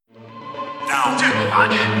Down too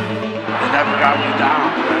much. They never got me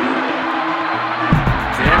down.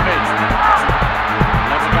 Damn it.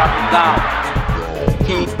 Never got me down.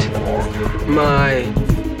 Heat my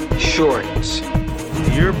shorts.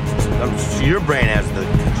 Your brain has the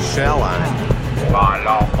shell on it. My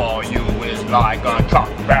love for you is like a truck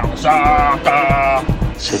bouncer.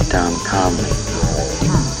 Sit down calmly.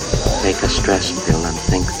 Take a stress pill and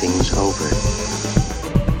think things over.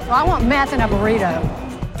 Well, I want meth and a burrito.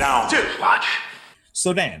 Down too much.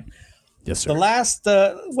 So Dan, Yes, sir. the last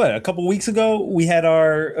a couple weeks ago we had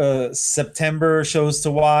our September shows to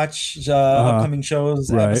watch, upcoming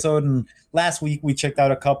shows Right. episode, and last week we checked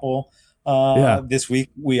out a couple. Yeah. This week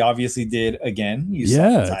we obviously did again. You Yeah, saw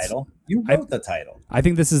the it's- title. You wrote the title. I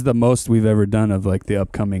think this is the most we've ever done of like the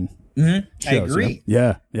upcoming I shows. agree.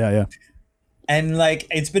 Yeah. And like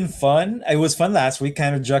it's been fun. It was fun last week,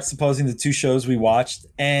 kind of juxtaposing the two shows we watched.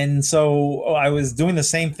 And so I was doing the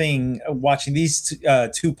same thing, watching these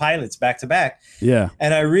two pilots back to back. Yeah.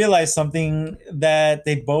 And I realized something that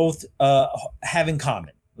they both have in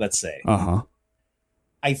common, let's say. Uh-huh.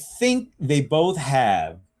 I think they both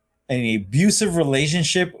have an abusive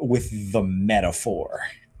relationship with the metaphor.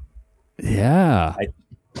 Yeah.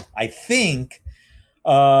 I think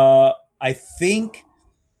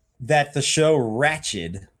that the show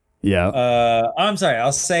Ratched. Yeah. I'm sorry.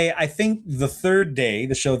 I'll say I think the third day,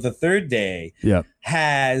 the show The Third Day, Yeah.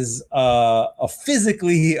 has a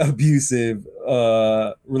physically abusive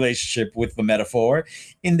relationship with the metaphor,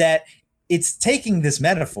 in that it's taking this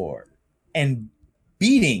metaphor and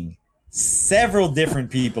beating several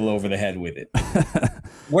different people over the head with it.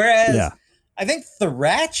 Whereas Yeah. I think the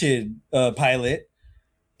Ratched pilot,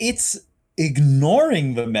 it's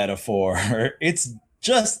ignoring the metaphor. It's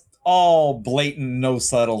just all blatant, no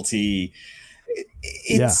subtlety.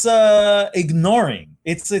 It's ignoring.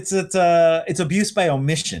 It's abuse by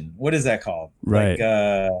omission. What is that called? Right.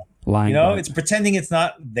 Like, Lying. you know, back. it's pretending it's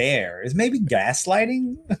not there. Is maybe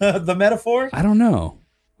gaslighting the metaphor? I don't know,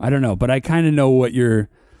 but I kind of know what you're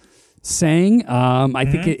saying. I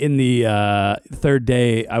think in the Third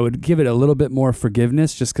Day, I would give it a little bit more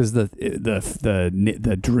forgiveness, just because the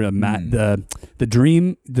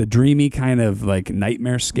dreamy kind of like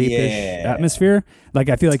nightmare-scape-ish atmosphere. Like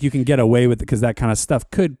I feel like you can get away with it because that kind of stuff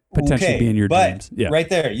could potentially be in your dreams. Yeah, right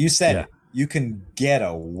there, you said Yeah. it. You can get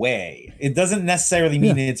away. It doesn't necessarily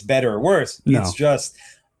mean it's better or worse. No. It's just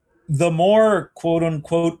the more quote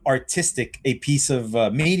unquote artistic a piece of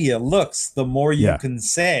media looks, the more you can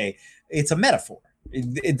say it's a metaphor.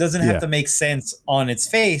 It doesn't have to make sense on its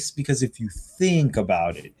face, because if you think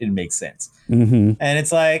about it, it makes sense. Mm-hmm. And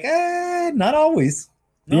it's like, not always.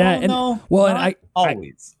 No, not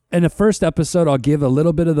always. In the first episode, I'll give a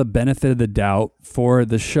little bit of the benefit of the doubt for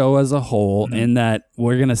the show as a whole, in that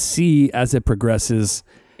we're going to see as it progresses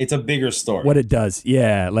it's a bigger story. what it does.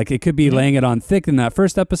 Yeah, like it could be laying it on thick in that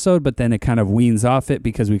first episode, but then it kind of weans off it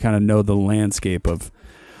because we kind of know the landscape of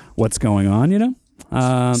what's going on, you know?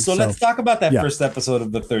 So let's talk about that yeah. first episode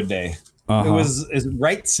of The Third Day. Uh-huh. Is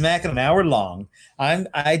right smack an hour long.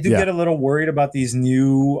 I do Yeah. get a little worried about these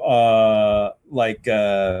new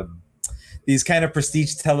these kind of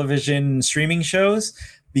prestige television streaming shows,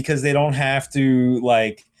 because they don't have to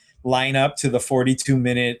like line up to the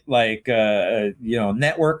 42-minute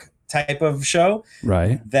network type of show.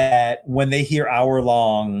 Right. That when they hear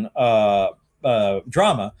hour-long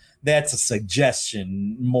drama, that's a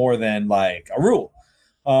suggestion more than like a rule.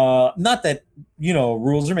 Not that,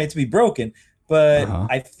 rules are made to be broken, but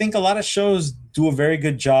I think a lot of shows do a very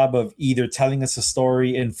good job of either telling us a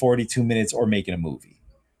story in 42 minutes or making a movie.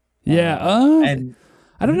 Yeah. And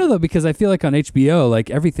I don't know though, because I feel like on HBO,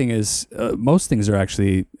 like everything is, most things are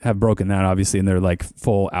actually have broken down, obviously, and they're like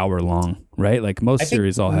full hour long, right? Like most I think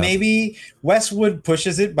series all have. maybe Westwood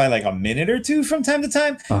pushes it by like a minute or two from time to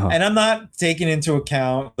time. And I'm not taking into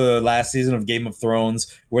account the last season of Game of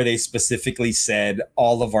Thrones, where they specifically said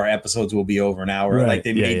all of our episodes will be over an hour. Right. Like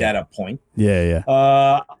they made that a point. Yeah.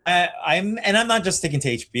 I'm not just sticking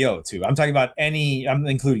to HBO too. I'm talking about I'm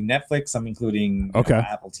including Netflix. I'm including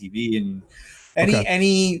Apple TV and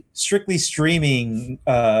any strictly streaming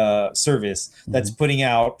service that's putting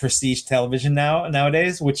out prestige television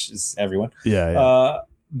nowadays, which is everyone. I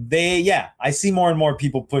see more and more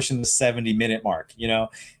people pushing the 70-minute mark,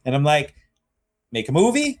 and I'm like, make a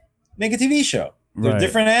movie, make a TV show. They're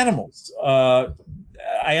different animals.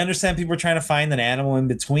 I understand people are trying to find an animal in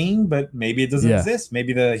between, but maybe it doesn't exist.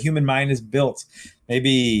 Maybe the human mind is built.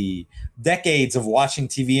 Maybe decades of watching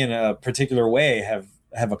TV in a particular way have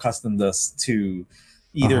accustomed us to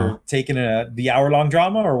either taking the hour-long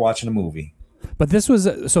drama or watching a movie. But this was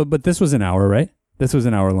an hour, right? This was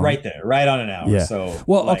an hour long. Right there, right on an hour. Yeah. So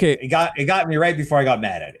well, like, okay. It got me right before I got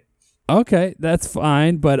mad at it. Okay, that's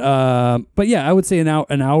fine, but yeah, I would say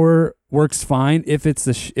an hour works fine if it's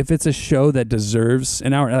a show that deserves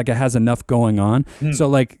an hour, like it has enough going on. So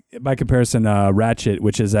like by comparison, Ratchet,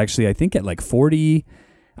 which is actually I think at like 40,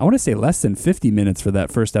 I want to say less than 50 minutes for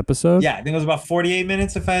that first episode. Yeah, I think it was about 48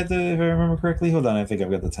 minutes if I remember correctly. Hold on, I think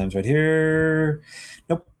I've got the times right here.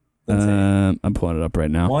 Nope. I'm pulling it up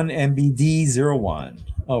right now. 1 MBD01.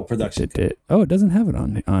 Oh, production. It doesn't have it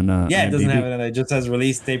on. Yeah, it doesn't IMDb. have it on. It just has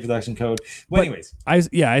release date, production code. Well, anyways,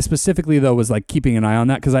 I specifically though was like keeping an eye on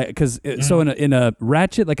that because so in a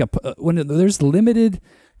Ratchet, like when there's limited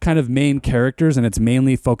kind of main characters and it's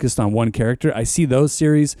mainly focused on one character, I see those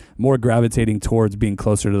series more gravitating towards being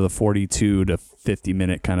closer to the 42 to 50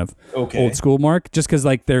 minute kind of old school mark, just because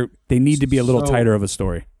like they need to be a little tighter of a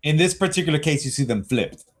story. In this particular case, you see them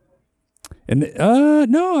flipped. And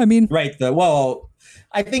no, I mean right.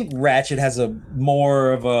 I think Ratchet has a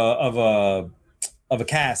more of a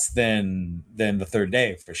cast than the Third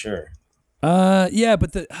Day for sure. Yeah,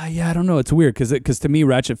 but I don't know. It's weird because to me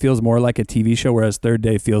Ratchet feels more like a TV show, whereas Third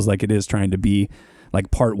Day feels like it is trying to be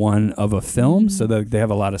like part one of a film. So they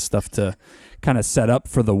have a lot of stuff to kind of set up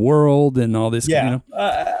for the world and all this. Yeah,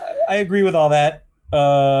 I agree with all that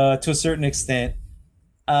to a certain extent.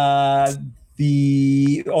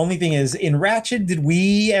 The only thing is, in Ratchet, did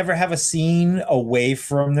we ever have a scene away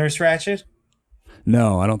from Nurse Ratchet?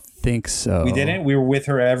 No, I don't think so. We didn't. We were with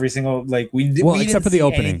her every single we except for the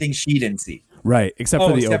opening. Anything she didn't see. Right, except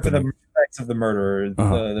for the except opening. for the effects of the murder,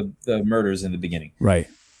 the murders in the beginning. Right.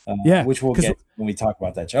 Which we'll get when we talk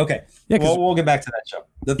about that show. Okay. Yeah, we'll get back to that show.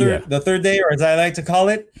 The third day, or as I like to call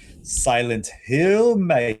it, Silent Hill,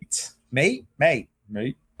 mate.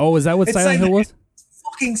 Oh, is that what Silent Hill was?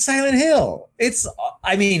 Fucking Silent Hill. It's or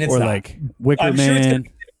not. like Wicker Man.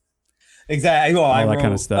 Exactly. Well, all that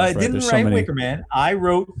kind of stuff. I didn't write Wicker Man. I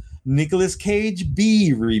wrote Nicolas Cage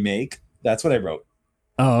B remake. That's what I wrote.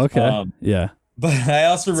 Oh, okay. Yeah. But I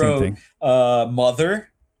also wrote Mother,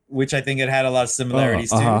 which I think it had a lot of similarities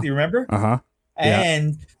to. Do you remember?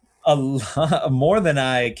 And a lot more than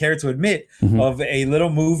I care to admit of a little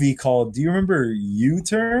movie called. Do you remember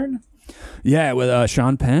U-Turn? Yeah, with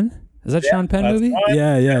Sean Penn. Is that Sean Penn movie? Right.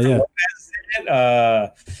 Yeah.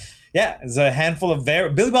 Yeah, it's a handful of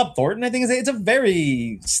Billy Bob Thornton. I think it's a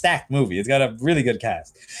very stacked movie. It's got a really good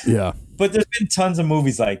cast. Yeah, but there's been tons of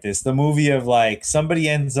movies like this. The movie of like somebody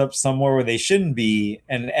ends up somewhere where they shouldn't be,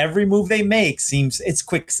 and every move they make it's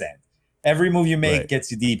quicksand. Every move you make gets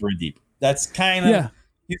you deeper and deeper. That's kind of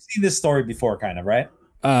you've seen this story before, kind of, right?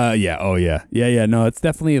 Yeah. Oh, yeah. Yeah. No, it's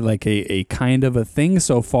definitely like a kind of a thing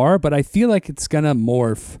so far, but I feel like it's gonna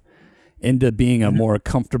morph into being a more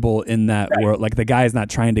comfortable in that world. Like the guy is not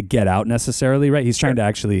trying to get out necessarily, right? He's trying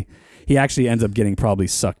to he actually ends up getting probably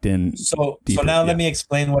sucked in. So now let me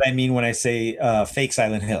explain what I mean when I say fake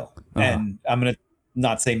Silent Hill. And I'm going to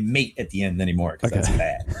not say mate at the end anymore because that's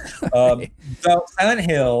bad. So Silent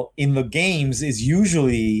Hill in the games is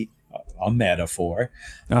usually a metaphor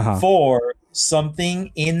for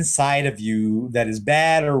something Inside of you that is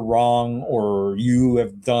bad or wrong, or you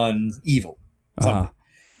have done evil. Something.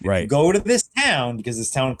 Right. Go to this town because this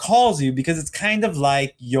town calls you, because it's kind of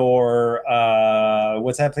like your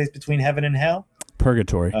what's that place between heaven and hell?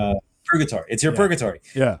 Purgatory. Purgatory. It's your purgatory.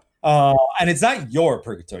 Yeah. And it's not your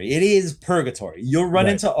purgatory. It is purgatory. You'll run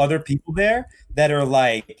into other people there that are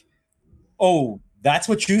like, oh, that's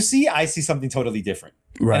what you see? I see something totally different.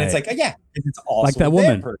 Right. And it's like, yeah, it's also like that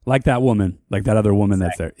woman, like that other woman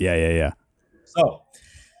that's there. Yeah. So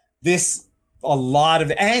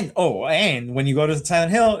and when you go to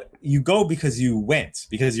Silent Hill, you go because you went,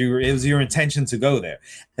 because it was your intention to go there.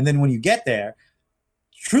 And then when you get there,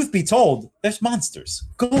 truth be told, there's monsters.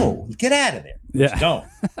 Go, get out of there. Yeah. Don't.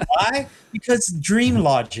 Why? Because dream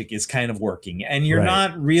logic is kind of working, and you're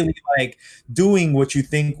not really like doing what you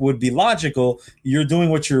think would be logical. You're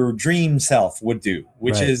doing what your dream self would do,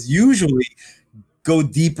 which is usually go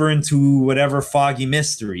deeper into whatever foggy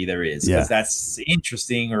mystery there is, because that's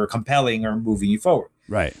interesting or compelling or moving you forward.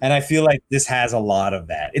 Right. And I feel like this has a lot of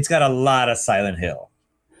that. It's got a lot of Silent Hill.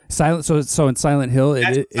 So in Silent Hill,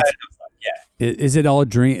 is it all a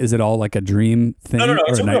dream? Is it all like a dream thing? No,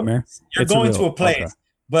 or a nightmare? You're going to a place,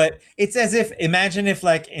 but it's as if, imagine if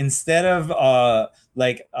like instead of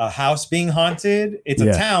like a house being haunted, it's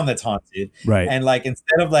a town that's haunted. Right. And like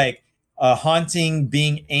instead of like a haunting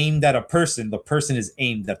being aimed at a person, the person is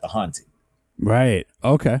aimed at the haunting. Right.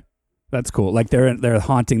 Okay. That's cool. Like they're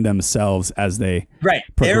haunting themselves as they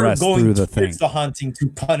progress through the thing. It's the haunting to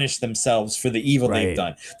punish themselves for the evil they've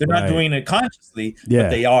done. They're not doing it consciously,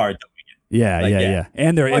 but they are doing it. Yeah.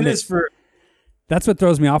 And they're That's what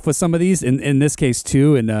throws me off with some of these. In this case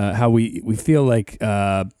too, and how we feel like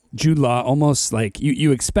Jude Law almost like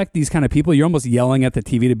you expect these kind of people. You're almost yelling at the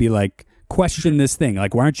TV to be like, question this thing.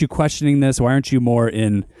 Like, why aren't you questioning this? Why aren't you more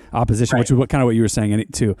in opposition? Which is what you were saying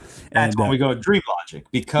too. That's when we go dream logic,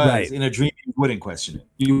 because in a dream you wouldn't question it.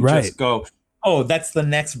 You just go, oh, that's the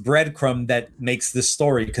next breadcrumb that makes the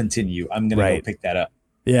story continue. I'm gonna go pick that up.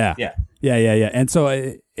 Yeah. And so,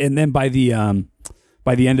 and then by the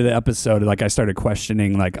end of the episode, like I started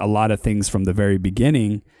questioning like a lot of things from the very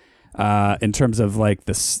beginning, in terms of like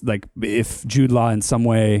this, like if Jude Law in some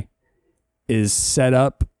way is set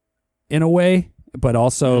up in a way, but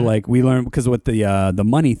also like we learned because with the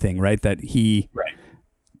money thing, right? That he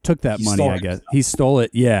took that money, I guess he stole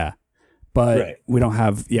it. Yeah. But we don't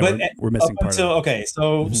have. Yeah, but we're missing part of it. Okay,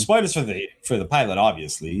 so spoilers for the pilot.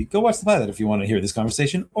 Obviously, go watch the pilot if you want to hear this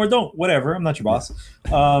conversation, or don't. Whatever. I'm not your boss.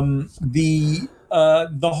 The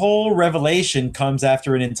whole revelation comes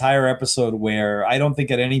after an entire episode where I don't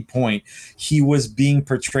think at any point he was being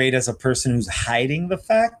portrayed as a person who's hiding the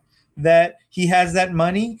fact that he has that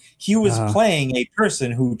money. He was playing a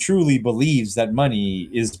person who truly believes that money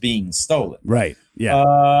is being stolen. Right. Yeah.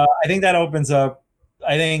 I think that opens up.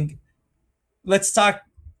 Let's talk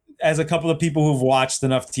as a couple of people who've watched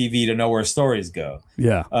enough TV to know where stories go.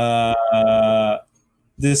 Yeah.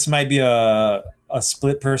 This might be a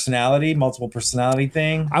split personality, multiple personality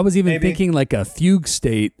thing. I was even thinking like a fugue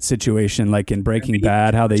state situation, like in Breaking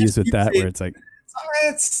Bad, how they use with that, where it's like.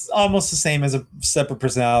 It's almost the same as a separate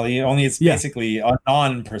personality, only it's basically a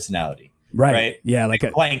non-personality. Right. Yeah, like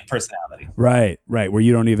a blank personality. Right. Where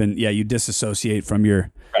you don't even, you disassociate from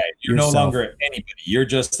your. Right. You're yourself. No longer anybody. You're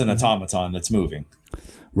just an automaton that's moving.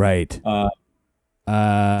 Right.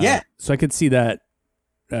 Yeah. So I could see that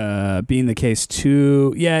being the case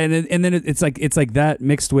too. Yeah, and then it's like that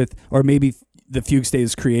mixed with, or maybe the fugue state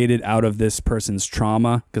is created out of this person's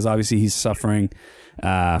trauma, because obviously he's suffering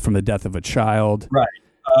from the death of a child. Right.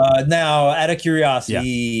 Now, out of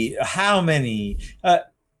curiosity, how many?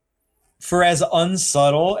 For as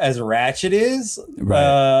unsubtle as Ratchet is,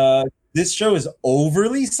 this show is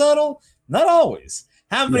overly subtle. Not always.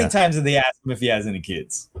 How many times did they ask him if he has any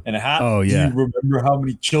kids? And do you remember how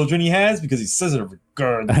many children he has? Because he says it every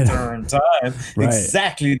darn time.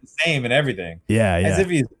 Exactly the same and everything. Yeah. As if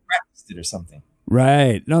he's practiced it or something.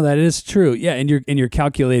 Right. No, that is true. Yeah, and you're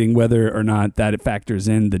calculating whether or not that it factors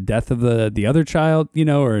in the death of the other child,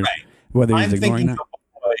 or whether he's ignoring that.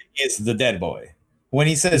 The boy is the dead boy. When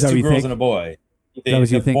he says two girls and a boy, the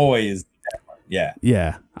boy is the dead one. Yeah.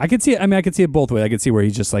 Yeah. I could see it. I mean, I could see it both ways. I could see where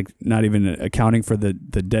he's just like not even accounting for the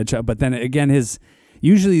dead child. But then again,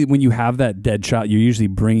 usually when you have that dead child, you're usually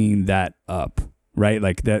bringing that up, right?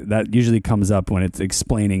 Like that usually comes up when it's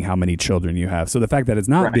explaining how many children you have. So the fact that it's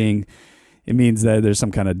not being, it means that there's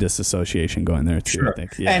some kind of disassociation going there too, I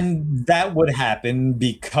think. Yeah. And that would happen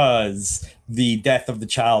because the death of the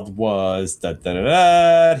child was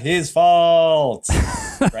his fault,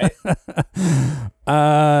 right?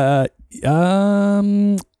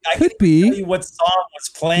 Could be. Tell you what song was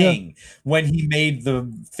playing when he made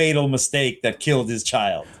the fatal mistake that killed his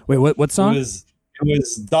child. Wait, what song? It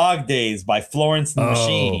was Dog Days by Florence and the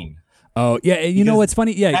Machine. Oh, yeah. And you know what's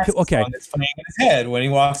funny? Yeah. That's okay. The song that's playing in his head when he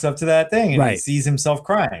walks up to that thing and he sees himself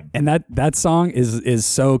crying. And that song is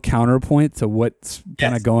so counterpoint to what's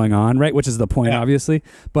kind of going on, right? Which is the point, obviously.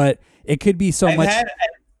 But it could be so much.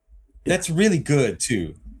 That's really good,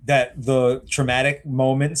 too. That the traumatic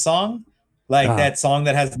moment song, like that song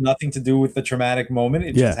that has nothing to do with the traumatic moment.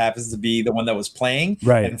 It just happens to be the one that was playing.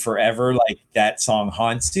 Right. And forever, like that song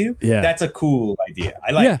haunts you. Yeah. That's a cool idea.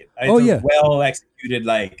 I like it. It's a well executed,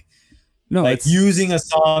 using a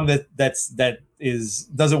song that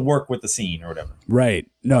doesn't work with the scene or whatever. Right.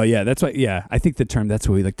 No, yeah, that's why. Yeah, I think the term, that's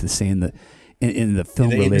what we like to say in the film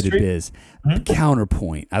related biz.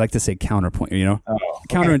 Counterpoint. I like to say counterpoint.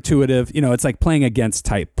 Counterintuitive. It's like playing against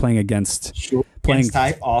type. Playing against. Sure. Against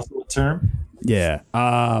type, also a term. Yeah.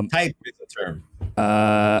 Type is a term.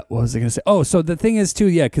 What was I going to say? Oh, so the thing is too.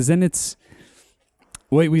 Yeah, because then it's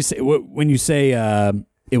when you say.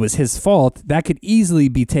 It was his fault, that could easily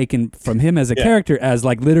be taken from him as a character as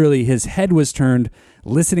like literally his head was turned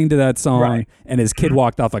listening to that song and his kid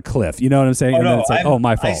walked off a cliff. You know what I'm saying? And then it's like,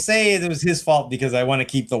 my fault. I say it was his fault because I want to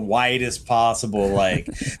keep the widest possible,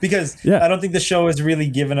 because I don't think the show has really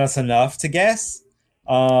given us enough to guess.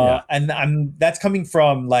 And that's coming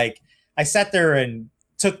from I sat there and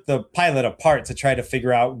took the pilot apart to try to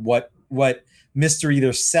figure out what mystery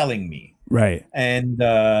they're selling me. Right. And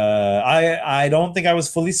I don't think I was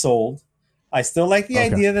fully sold. I still like the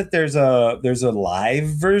idea that there's a live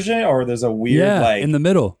version or there's a weird in the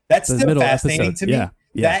middle. That's still fascinating to me.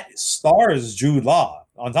 that stars Jude Law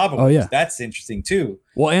on top of it. Yeah. That's interesting too.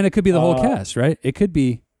 Well, and it could be the whole cast, right? It could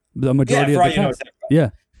be the majority of the cast.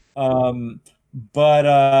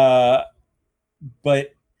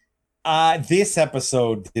 But this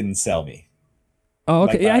episode didn't sell me. Oh,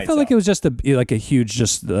 okay. I felt like it was just a huge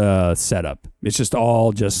setup. It's just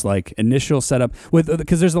all just like initial setup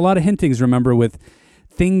because there's a lot of hintings. Remember, with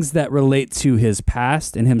things that relate to his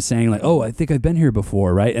past and him saying like, "Oh, I think I've been here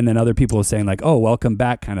before," right? And then other people are saying like, "Oh, welcome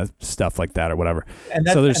back," kind of stuff like that or whatever. And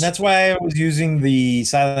that's why I was using the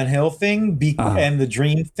Silent Hill thing and the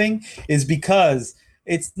dream thing is because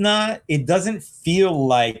it doesn't feel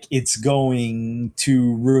like it's going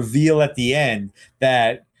to reveal at the end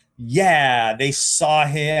that they saw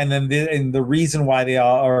him, and then the reason why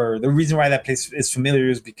that place is familiar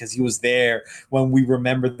is because he was there when we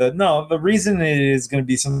remember the reason it is going to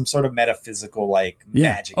be some sort of metaphysical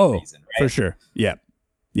magic reason, right? For sure.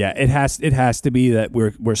 Yeah, it has to be that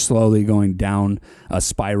we're slowly going down a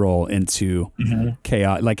spiral into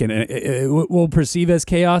chaos. Like we'll perceive as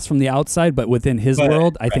chaos from the outside, but within his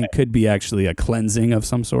world, I think could be actually a cleansing of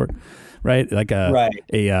some sort, right? Like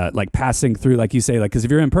like passing through, like you say, like because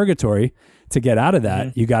if you're in purgatory, to get out of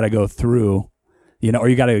that, you got to go through, or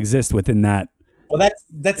you got to exist within that. Well,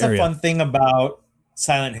 that's area. A fun thing about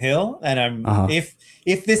Silent Hill, and if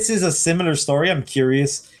this is a similar story, I'm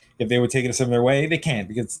curious. If they would take it a similar way, they can't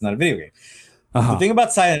because it's not a video game. The thing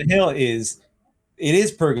about Silent Hill is it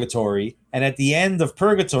is purgatory, and at the end of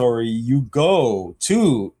purgatory, you go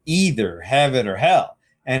to either heaven or hell.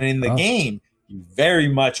 And in the game, you very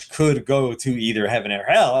much could go to either heaven or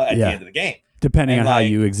hell at the end of the game. Depending on how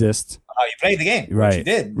you exist. How you play the game. Right. What you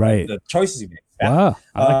did. Right. The choices you made. Yeah. Wow.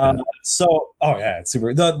 I like that. So, it's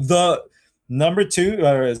super. The number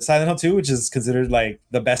 2, Silent Hill 2, which is considered like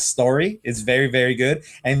the best story, is very, very good.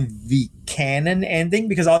 And the canon ending,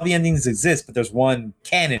 because all the endings exist, but there's one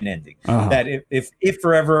canon ending that if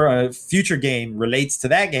forever a future game relates to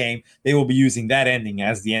that game, they will be using that ending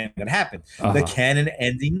as the end that happened. The canon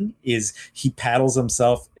ending is he paddles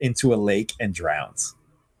himself into a lake and drowns.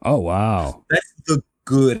 Oh, wow. That's the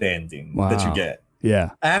good ending that you get.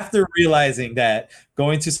 Yeah. After realizing that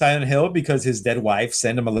going to Silent Hill because his dead wife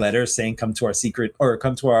sent him a letter saying come to our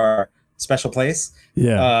special place.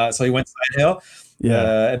 Yeah. So he went to Silent Hill.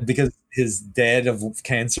 Yeah. Because his dead of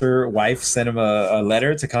cancer wife sent him a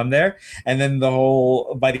letter to come there. And then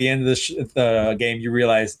by the end of the game, you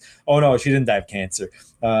realize, oh no, she didn't die of cancer.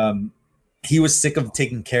 He was sick of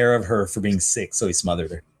taking care of her for being sick, so he smothered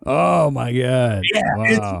her. Oh my God! Yeah, wow.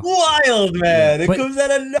 It's wild, man. It comes out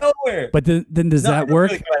of nowhere. But then does that work?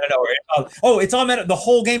 Really come out of nowhere. It's all the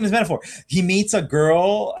whole game is metaphor. He meets a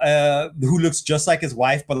girl who looks just like his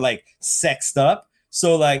wife, but like sexed up.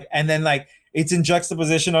 So and then it's in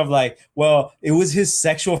juxtaposition of it was his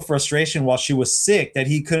sexual frustration while she was sick that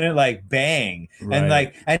he couldn't bang,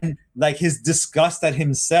 right. and his disgust at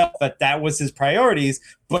himself that was his priorities,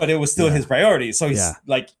 but it was still his priorities. So he's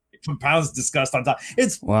compounds disgust on top.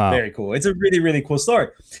 It's very cool. It's a really, really cool story,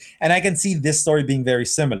 and I can see this story being very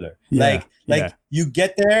similar. You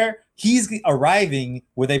get there. He's arriving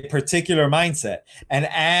with a particular mindset. And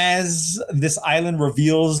as this island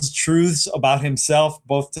reveals truths about himself,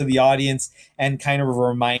 both to the audience and kind of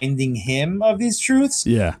reminding him of these truths,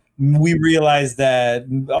 we realize that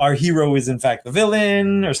our hero is in fact the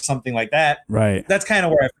villain or something like that. Right. That's kind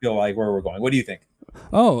of where I feel like where we're going. What do you think?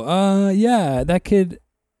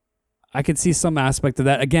 I could see some aspect of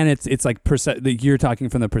that. Again, it's like you're talking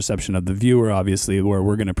from the perception of the viewer, obviously, where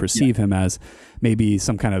we're going to perceive him as maybe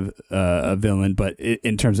some kind of a villain, but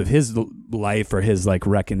in terms of his life or his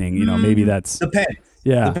reckoning, maybe that's depends.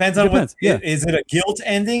 Yeah, depends on what. Yeah. Is it a guilt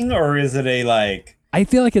ending or is it a I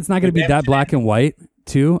feel like it's not going to be that black and white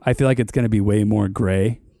too. I feel like it's going to be way more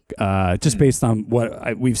gray, just based on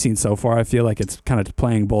what we've seen so far. I feel like it's kind of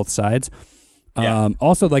playing both sides.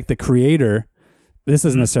 Also, the creator. This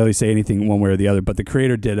doesn't necessarily say anything one way or the other, but the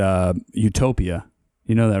creator did Utopia.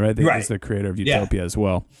 You know that, right? He's the creator of Utopia as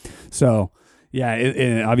well. So,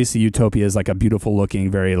 obviously Utopia is a beautiful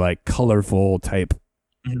looking, very colorful type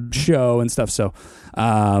show and stuff. So,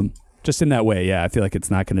 just in that way, I feel like it's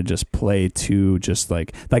not going to just play to just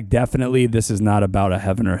definitely this is not about a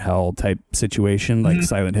heaven or hell type situation like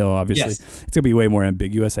Silent Hill. Obviously, it's going to be way more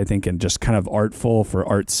ambiguous, I think, and just kind of artful for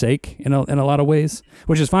art's sake in a lot of ways,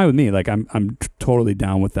 which is fine with me. I'm totally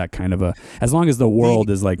down with that kind of as long as the world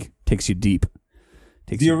is takes you deep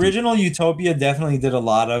takes the you deep. original Utopia definitely did a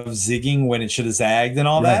lot of zigging when it should have zagged and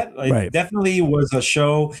all Right, that. It right. definitely was a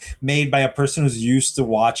show made by a person who's used to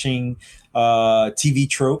watching TV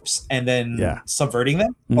tropes and then subverting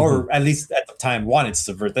them, or at least at the time wanted to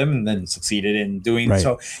subvert them and then succeeded in doing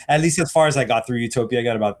so. At least as far as I got through Utopia, I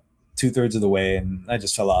got about 2/3 of the way and I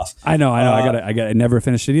just fell off. I know. I never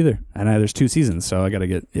finished it either. And there's 2 seasons, so I got to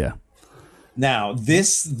get Now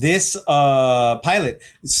this pilot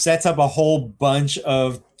sets up a whole bunch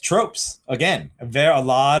of tropes. Again, a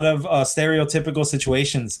lot of stereotypical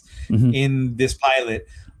situations in this pilot,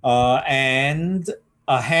 and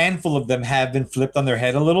a handful of them have been flipped on their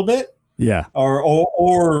head a little bit. Yeah,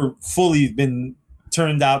 or fully been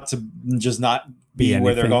turned out to just not be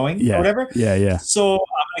where they're going or whatever. Yeah. So I'm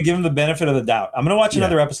gonna give him the benefit of the doubt. I'm gonna watch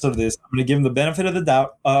another episode of this. I'm gonna give him the benefit of the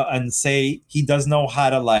doubt and say he does know how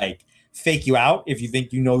to like fake you out if you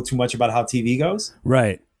think you know too much about how TV goes.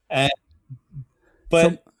 Right.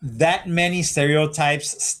 But that many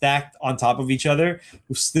stereotypes stacked on top of each other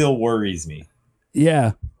still worries me.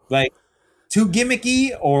 Yeah. Like too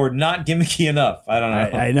gimmicky or not gimmicky enough. I don't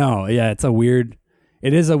know. I know. Yeah, it is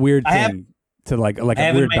a weird thing to like a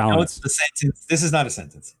weird balance. Notes, the sentence. This is not a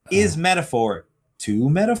sentence. Is metaphor to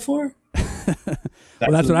metaphor?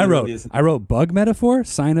 Well, that's what I wrote. I wrote bug metaphor,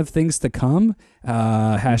 sign of things to come,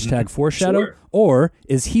 hashtag foreshadow, or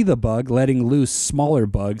is he the bug letting loose smaller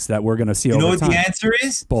bugs that we're going to see over time? You know what the answer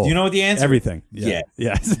is? Both. Do you know what the answer Everything. is? Everything.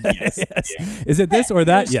 Yeah. Yes. Yes. Is it this or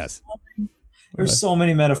that? Yes. There's so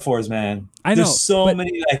many metaphors, man. I know. There's so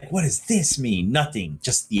many, like, what does this mean? Nothing.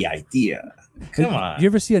 Just the idea. Come on. You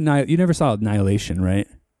ever see you never saw Annihilation, right?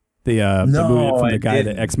 The movie from the guy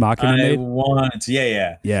that Ex Machina made.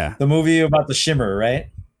 Yeah. The movie about the shimmer, right?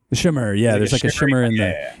 The shimmer, yeah. There's like a shimmer in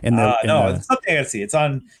the. It's something I gotta see. It's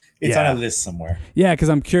on a list somewhere. Yeah, because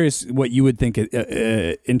I'm curious what you would think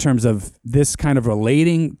in terms of this kind of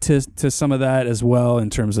relating to some of that as well,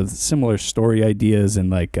 in terms of similar story ideas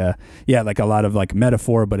and like like a lot of like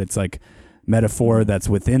metaphor, but it's like metaphor that's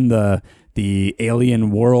within the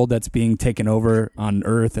alien world that's being taken over on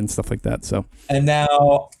Earth and stuff like that. So and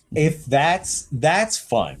now. If that's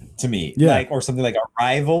fun to me, like, or something like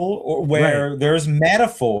Arrival, or where there's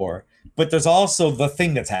metaphor, but there's also the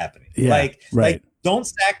thing that's happening. Like don't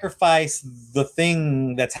sacrifice the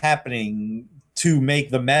thing that's happening to make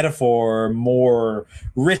the metaphor more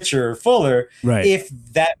richer, fuller. Right. If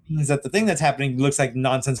that means that the thing that's happening looks like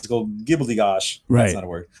nonsensical gibbledygosh. That's not a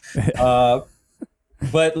word.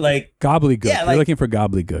 But like gobbledygook. Yeah, you're looking for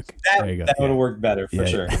gobbledygook. That would have worked better for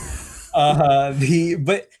sure.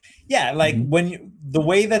 When the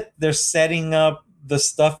way that they're setting up the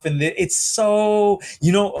stuff and it's so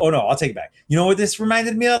I'll take it back. You know what this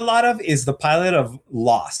reminded me a lot of is the pilot of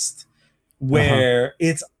Lost, where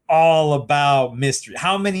it's all about mystery.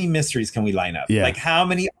 How many mysteries can we line up? Like how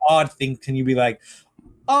many odd things can you be like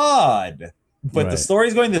odd? But the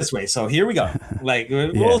story's going this way, so here we go. Like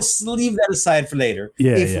we'll leave that aside for later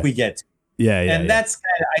if we get to. And that's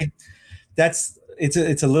kind of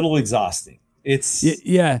it's a little exhausting.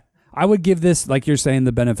 I would give this, like you're saying,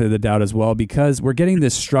 the benefit of the doubt as well, because we're getting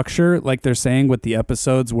this structure, like they're saying with the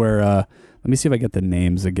episodes where, let me see if I get the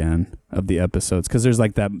names again of the episodes, because there's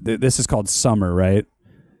like that, this is called Summer, right?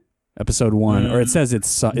 Episode 1, or it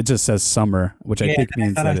just says Summer, which I think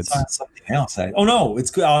means that it's something else.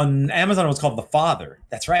 It's on Amazon. It was called The Father.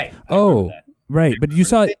 That's right. Right. But you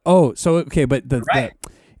saw it. But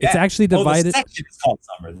it's actually divided. The section is called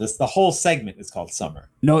Summer. The whole segment is called Summer.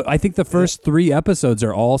 No, I think the first 3 episodes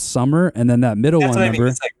are all Summer, and then that middle one.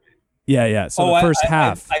 Remember? Yeah. So the first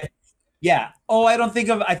half. I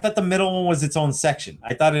thought the middle one was its own section.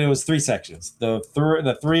 I thought it was 3 sections. The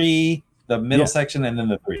middle section, and then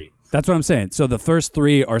the 3. That's what I'm saying. So the first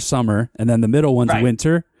 3 are summer, and then the middle one's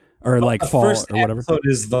winter or like fall or whatever. So it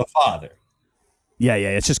is The Father. Yeah.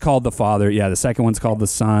 It's just called The Father. Yeah, the second one's called The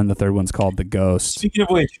Son. The third one's called The Ghost. Speaking of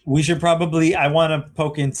which, we should probably, I want to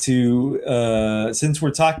poke into, since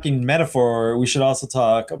we're talking metaphor, we should also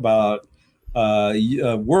talk about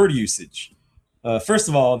word usage. First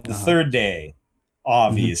of all, the third day,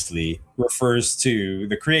 obviously, refers to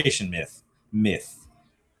the creation myth.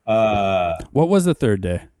 What was the third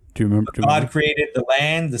day? Do you remember? God created the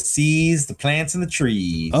land, the seas, the plants, and the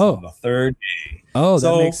trees. On the third day. Oh,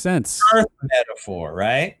 that makes sense. Earth metaphor,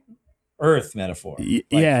 right? Earth metaphor.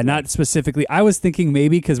 Not specifically. I was thinking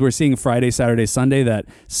maybe because we're seeing Friday, Saturday, Sunday, that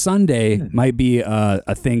Sunday might be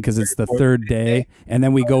a thing because it's the third day. And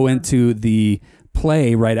then we go into the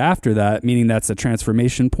play right after that, meaning that's a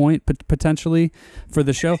transformation point potentially for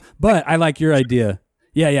the show. But I like your idea.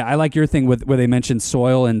 Yeah. I like your thing where they mentioned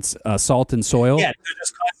soil and salt and soil. Yeah, they're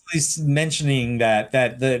just constantly mentioning that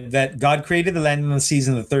God created the land and the seas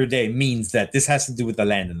on the third day means that this has to do with the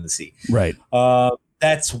land and the sea. Right.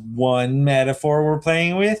 That's one metaphor we're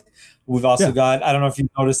playing with. We've also got, I don't know if you've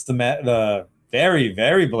noticed the very,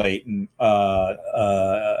 very blatant, not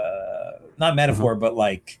metaphor, but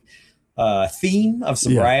like theme of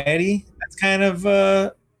sobriety that's kind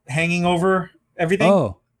of hanging over everything.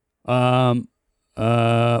 Well,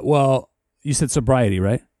 you said sobriety,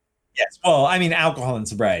 right? Yes. Well, I mean, alcohol and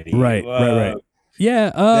sobriety. Right.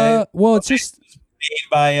 Yeah. Well, it's just made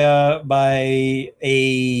by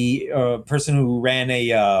a person who ran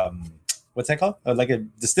a what's that called? Like a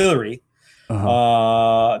distillery.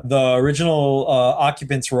 The original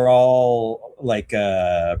occupants were all like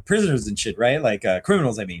prisoners and shit, right? Like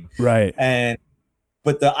criminals, I mean. Right.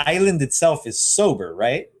 But the island itself is sober,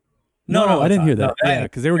 right? No, I didn't hear that. Yeah,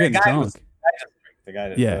 because they were getting drunk.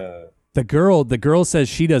 The girl says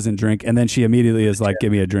she doesn't drink, and then she immediately is like,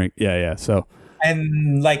 "Give me a drink." Yeah. So,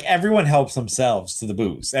 and like everyone helps themselves to the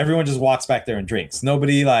booze. Everyone just walks back there and drinks.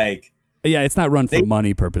 Nobody like. Yeah, it's not run for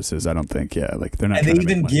money purposes. I don't think. Yeah, like they're not. And they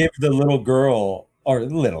even give the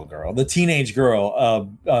teenage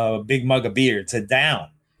girl, a big mug of beer to down.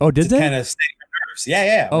 Oh, did they? Kind of steady her nerves.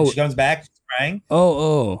 Yeah. When she comes back, she's crying.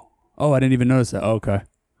 Oh! I didn't even notice that. Okay.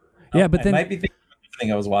 Yeah, but then might be thinking of the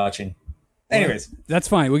thing I was watching. Anyways, that's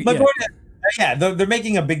fine. They're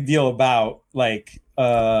making a big deal about like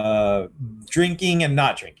drinking and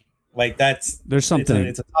not drinking. Like there's something.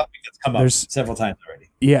 It's a topic that's come up several times already.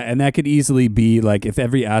 Yeah, and that could easily be like if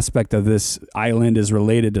every aspect of this island is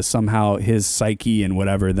related to somehow his psyche and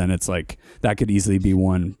whatever, then it's like that could easily be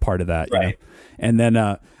one part of that. Right. You know? And then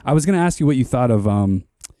I was going to ask you what you thought of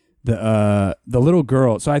the little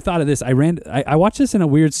girl. So I thought of this. I watched this in a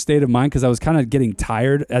weird state of mind because I was kind of getting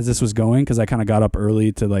tired as this was going because I kind of got up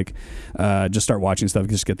early to like just start watching stuff,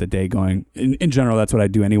 just get the day going. In general, that's what I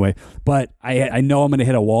do anyway. But I know I'm going to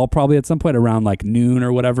hit a wall probably at some point around like noon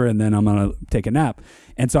or whatever, and then I'm going to take a nap.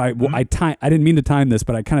 And so I didn't mean to time this,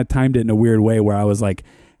 but I kind of timed it in a weird way where I was like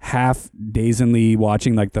half dazedly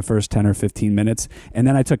watching like the first 10 or 15 minutes, and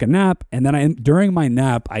then I took a nap, and then during my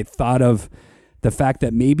nap I thought of the fact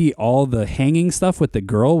that maybe all the hanging stuff with the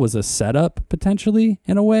girl was a setup potentially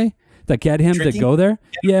in a way to get him to go there.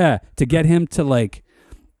 Yeah, to get him to like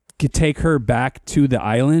take her back to the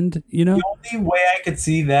island, you know? The only way I could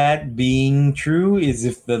see that being true is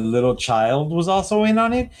if the little child was also in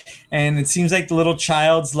on it. And it seems like the little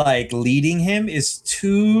child's like leading him is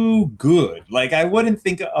too good. Like I wouldn't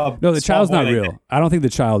think of No, the child's not real. I don't think the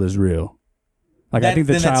child is real. Like I think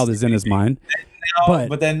the child is in his mind.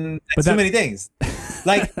 But then too many things.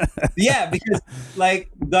 Like because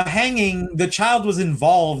like the child was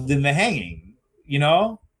involved in the hanging, you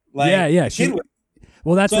know? Like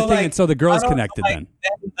well, that's the thing. Like, and so the girl's connected then.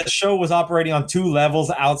 The show was operating on two levels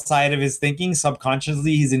outside of his thinking.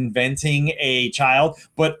 Subconsciously, he's inventing a child,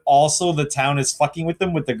 but also the town is fucking with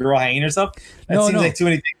them with the girl hanging herself. That seems like too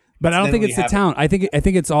many things. But I don't think it's the town. I think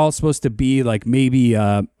it's all supposed to be like maybe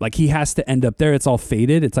like he has to end up there. It's all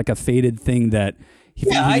fated. It's like a fated thing that he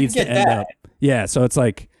needs to end up. Yeah, so it's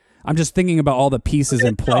like I'm just thinking about all the pieces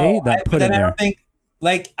in play that put in there. I don't think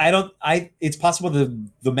it's possible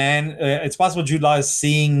the man it's possible Jude Law is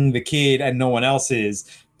seeing the kid and no one else is,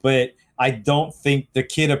 but I don't think the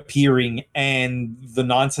kid appearing and the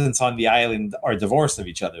nonsense on the island are divorced of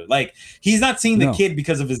each other. Like he's not seeing the kid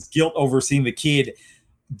because of his guilt over seeing the kid,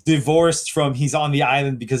 divorced from he's on the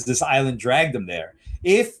island because this island dragged him there.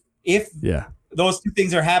 If those two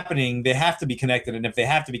things are happening, they have to be connected, and if they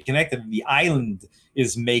have to be connected, the island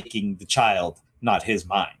is making the child, not his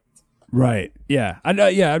mind. Right. Yeah. I know.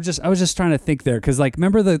 Yeah. I was just trying to think there because, like,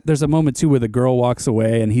 remember there's a moment too where the girl walks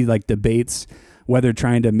away and he like debates whether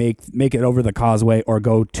trying to make it over the causeway or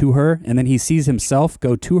go to her, and then he sees himself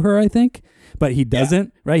go to her, I think, but he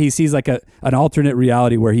doesn't. Right. He sees like an alternate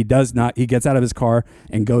reality where he does not. He gets out of his car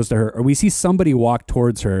and goes to her, or we see somebody walk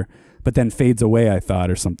towards her, but then fades away. I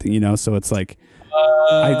thought or something. You know. So it's like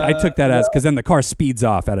I took that as because then the car speeds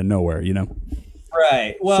off out of nowhere. You know.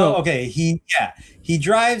 Right. Well. Okay. He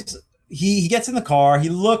drives. He gets in the car, he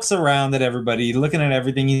looks around at everybody, looking at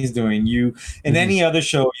everything he's doing. In any other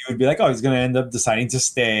show, you would be like, oh, he's going to end up deciding to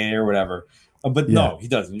stay or whatever. But no, he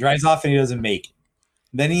doesn't. He drives off and he doesn't make it.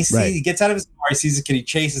 Then he gets out of his car, he sees the kid, he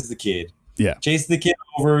chases the kid. Yeah. Chases the kid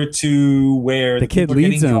over to where the kid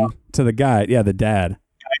leads him to the guy. Yeah, the dad.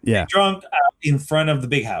 Yeah. Drunk in front of the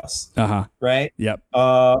big house. Uh-huh. Right? Yep.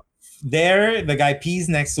 There, the guy pees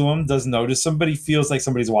next to him, doesn't notice somebody, feels like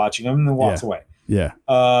somebody's watching him, and then walks away. Yeah.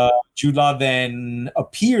 Jude Law then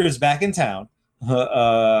appears back in town.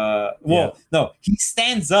 No, he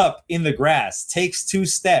stands up in the grass, takes 2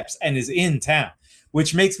 steps, and is in town.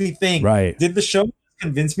 which makes me think, Right. did the show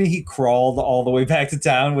convince me he crawled all the way back to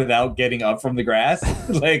town without getting up from the grass?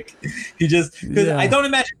 Like he just, because I don't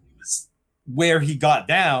imagine it was where he got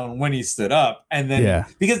down when he stood up, and then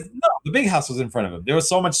because no, the big house was in front of him. There was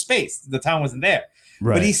so much space. The town wasn't there.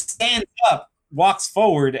 Right. But he stands up, walks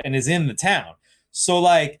forward, and is in the town. So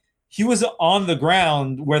like he was on the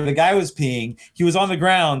ground where the guy was peeing. He was on the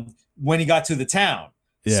ground when he got to the town.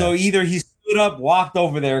 Yeah. So either he stood up, walked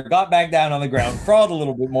over there, got back down on the ground, crawled a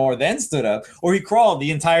little bit more, then stood up, or he crawled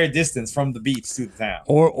the entire distance from the beach to the town.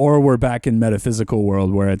 Or we're back in metaphysical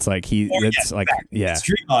world where it's like it's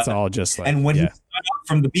all just like. And when he stood up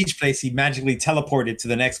from the beach place, he magically teleported to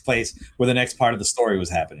the next place where the next part of the story was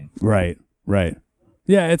happening. Right.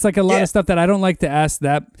 Yeah, it's like a lot of stuff that I don't like to ask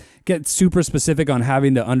get super specific on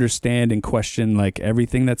having to understand and question like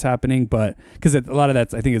everything that's happening, but because a lot of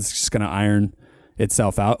that, I think it's just going to iron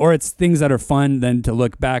itself out, or it's things that are fun then to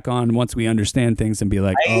look back on once we understand things and be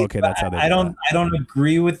like, that's how they I don't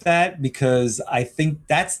agree with that, because I think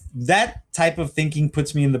that type of thinking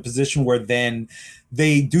puts me in the position where then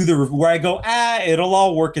they do where I go, it'll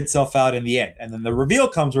all work itself out in the end. And then the reveal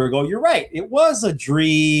comes where I go, you're right. It was a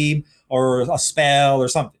dream or a spell or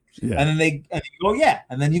something. Yeah. And then you go,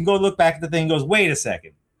 and then you go look back at the thing and goes, wait a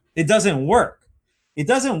second. It doesn't work. It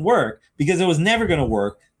doesn't work because it was never going to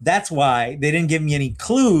work. That's why they didn't give me any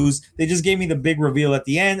clues. They just gave me the big reveal at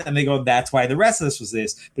the end, and they go, that's why the rest of this was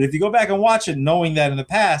this. But if you go back and watch it knowing that in the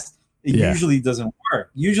past, it usually doesn't work.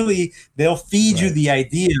 Usually they'll feed you the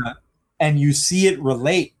idea and you see it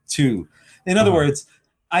relate to. In other words,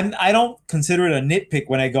 I don't consider it a nitpick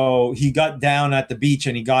when I go, he got down at the beach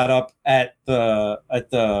and he got up at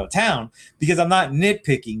the town, because I'm not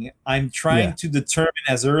nitpicking. I'm trying to determine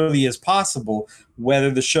as early as possible whether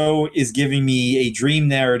the show is giving me a dream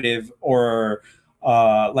narrative or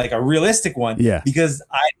like a realistic one. Yeah. Because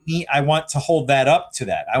I want to hold that up to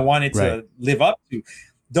that. I want it to live up to.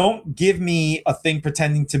 Don't give me a thing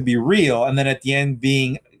pretending to be real and then at the end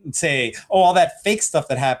say, all that fake stuff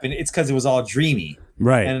that happened, it's because it was all dreamy.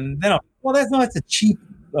 Right. And then, that's a cheap,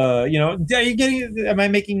 are you getting, am I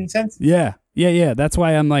making sense? Yeah. That's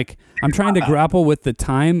why I'm trying to grapple with the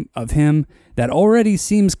time of him that already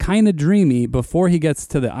seems kind of dreamy before he gets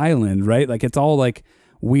to the island, right? Like it's all like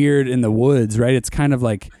weird in the woods, right? It's kind of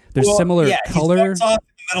like there's similar color. He starts off in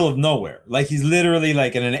the middle of nowhere. Like he's literally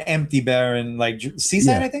like in an empty, barren, like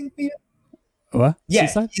seaside, I think. What? Yeah.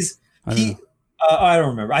 Seaside? I don't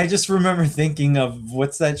remember. I just remember thinking of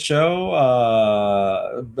what's that show?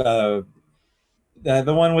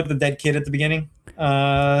 The one with the dead kid at the beginning,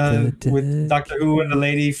 with Doctor Who and the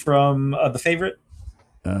lady from The Favorite.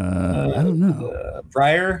 I don't know.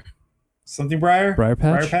 Briar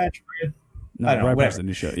Patch. No, I don't know. Briar Patch, the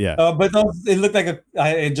new show. Yeah. But it looked like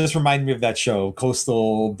it just reminded me of that show,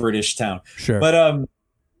 coastal British town. Sure. But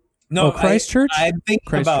no, Christchurch. I'm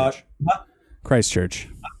thinking about Christchurch.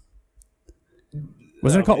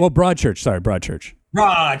 Wasn't it called? Well, Broadchurch. Sorry, Broadchurch.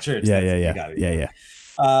 Broadchurch.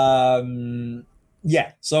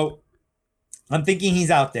 Yeah. So I'm thinking he's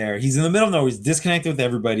out there. He's in the middle of nowhere. He's disconnected with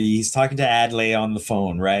everybody. He's talking to Adley on the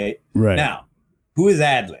phone, right? Right. Now, who is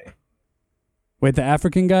Adley? Wait, the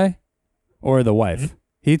African guy or the wife? Mm-hmm.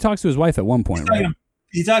 He talks to his wife at one point, right?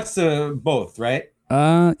 He talks to both, right?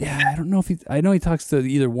 I don't know if I know he talks to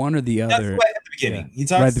either one or the other. That's right at the beginning. Yeah. He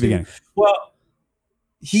talks right at the beginning. Well,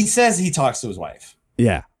 he says he talks to his wife.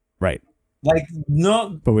 Yeah, right. Like,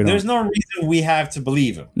 no, but there's no reason we have to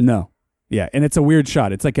believe him. No. Yeah, and it's a weird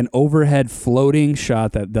shot. It's like an overhead floating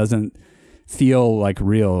shot that doesn't feel like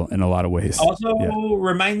real in a lot of ways. Also,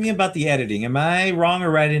 remind me about the editing. Am I wrong or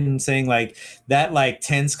right in saying like that like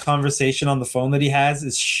tense conversation on the phone that he has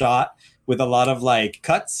is shot with a lot of like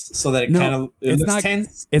cuts so that it looks not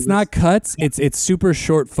tense? It's not cuts. It's super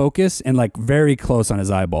short focus and like very close on his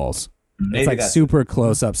eyeballs. Maybe it's like super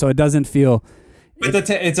close up, so it doesn't feel. But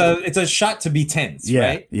it's a shot to be tense,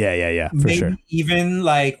 right? Yeah, for maybe sure. Even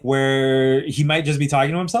like where he might just be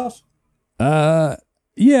talking to himself.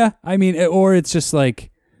 Yeah. I mean, or it's just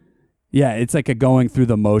like, it's like a going through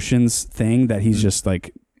the motions thing that he's just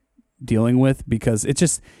like dealing with, because it's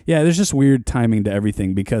just there's just weird timing to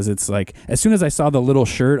everything, because it's like as soon as I saw the little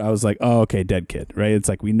shirt, I was like, oh, okay, dead kid, right? It's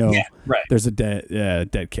like we know there's a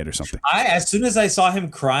dead kid or something. As soon as I saw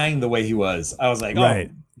him crying the way he was, I was like,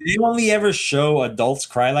 right. They only ever show adults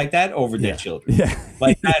cry like that over dead children. Yeah.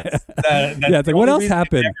 Like that's it's like what else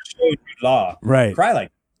happened? Law. Right. Cry like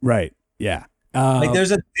that. Right. Yeah. Like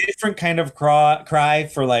there's a different kind of cry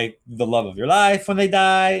for like the love of your life when they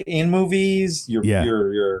die in movies.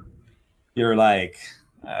 Your like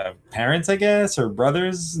parents, I guess, or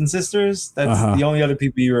brothers and sisters. That's the only other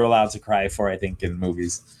people you're allowed to cry for, I think, in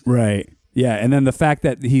movies. Right. Yeah, and then the fact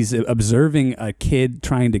that he's observing a kid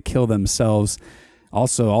trying to kill themselves,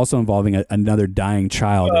 also involving another dying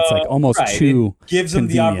child. It's like almost too it gives him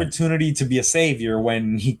convenient. the opportunity to be a savior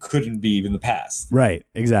when he couldn't be in the past. Right,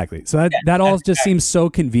 exactly. So that all just seems so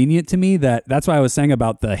convenient to me that's why I was saying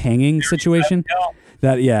about the hanging situation.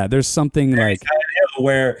 That there's something like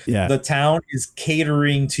where the town is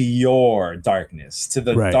catering to your darkness, to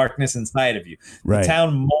the darkness inside of you. The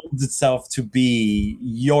town molds itself to be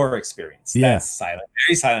your experience. That's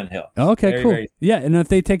very Silent Hill. Okay, very, cool. Very, and if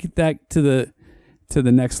they take it back to the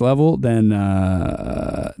next level, then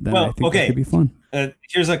I think that could be fun.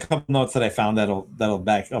 Here's a couple notes that I found that'll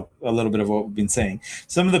back up a little bit of what we've been saying.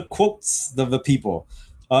 Some of the quotes of the people.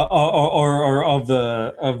 Or of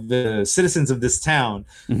the citizens of this town.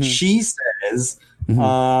 Mm-hmm. She says,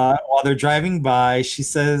 while they're driving by, she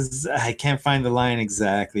says, I can't find the line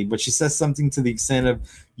exactly, but she says something to the extent of,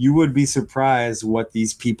 you would be surprised what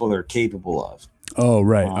these people are capable of. Oh,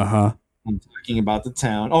 right. I'm talking about the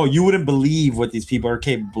town. Oh, you wouldn't believe what these people are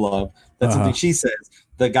capable of. That's something she says.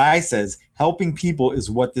 The guy says, helping people is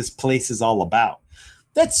what this place is all about.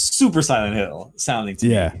 That's super Silent Hill sounding to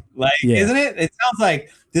me. Isn't it? It sounds like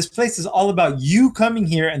this place is all about you coming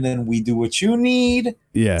here, and then we do what you need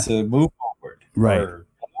to move forward. Right.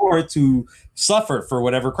 Or to suffer for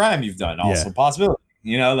whatever crime you've done. Also possibility.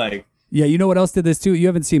 You know, like. Yeah, you know what else did this too? You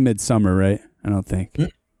haven't seen Midsummer, right? I don't think.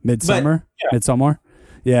 Midsummer? Midsummer?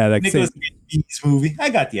 Yeah. Like Nicolas Cage B's movie. I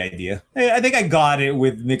got the idea. I think I got it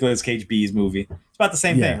with Nicolas Cage B's movie. It's about the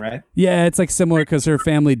same thing, right? Yeah, it's like similar because her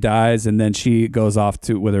family dies and then she goes off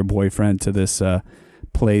with her boyfriend to this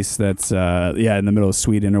place that's in the middle of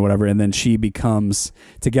Sweden or whatever, and then she becomes,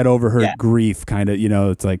 to get over her grief, kind of,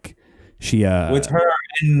 it's like she with her,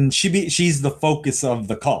 and she's the focus of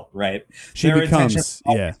the cult, right? She becomes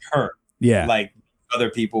her, like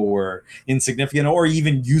other people were insignificant or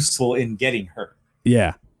even useful in getting her.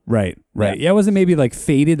 Right. Yeah, it wasn't maybe like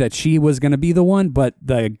fated that she was going to be the one, but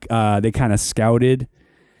they kind of scouted.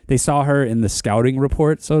 They saw her in the scouting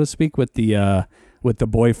report, so to speak, with the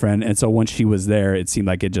boyfriend, and so once she was there, it seemed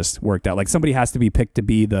like it just worked out. Like somebody has to be picked to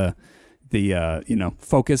be the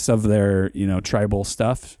focus of their tribal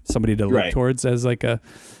stuff. Somebody to look towards as like a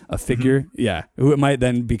figure. Mm-hmm. Who it might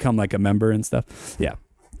then become like a member and stuff. Yeah,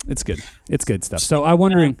 it's good. It's good stuff. So I'm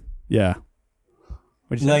wondering.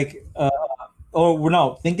 Like. We're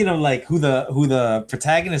not thinking of like who the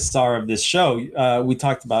protagonists are of this show. We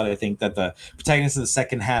talked about it. I think that the protagonist of the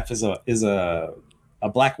second half is a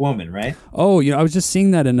black woman, right? Oh, I was just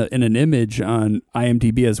seeing that in an image on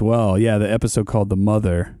IMDb as well. Yeah, the episode called The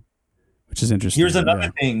Mother, which is interesting. Here's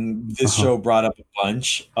another thing this show brought up a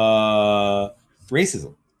bunch: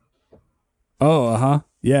 racism. Oh,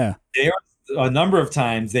 yeah. A number of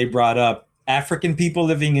times they brought up African people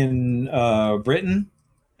living in Britain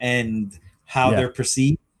and how they're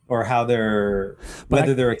perceived or how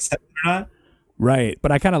whether they're accepted or not. Right.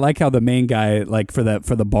 But I kind of like how the main guy, like for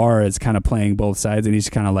the bar, is kind of playing both sides, and he's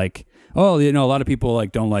kind of like, a lot of people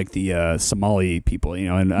like don't like the Somali people,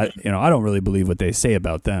 and I don't really believe what they say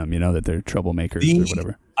about them, that they're troublemakers or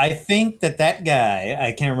whatever. I think that guy,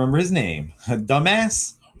 I can't remember his name,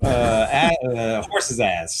 dumbass, horse's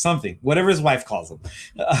ass, something, whatever his wife calls him.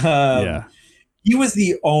 He was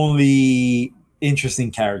the only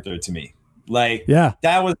interesting character to me. Like,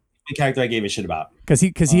 that was the character I gave a shit about. Because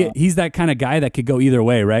he's that kind of guy that could go either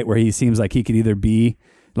way, right? Where he seems like he could either be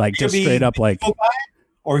like just straight up like,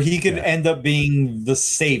 or he could end up being the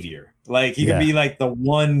savior. Like he could be like the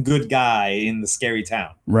one good guy in the scary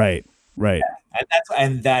town. Right.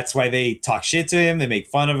 And that's why they talk shit to him. They make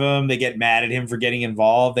fun of him. They get mad at him for getting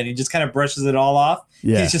involved, and he just kind of brushes it all off.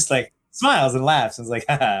 Yeah. He's just like smiles and laughs and is like,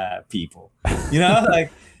 people,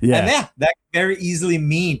 like. And that could very easily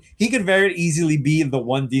mean he could very easily be the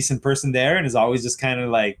one decent person there, and is always just kind of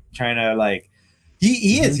like trying to like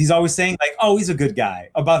he is. He's always saying like, oh, he's a good guy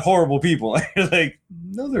about horrible people. You're like,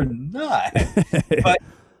 no, they're not. But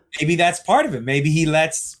maybe that's part of it. Maybe he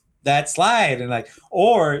lets that slide, and like,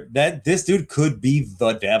 or that this dude could be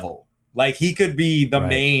the devil. Like he could be the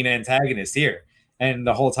main antagonist here, and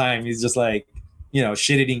the whole time he's just like,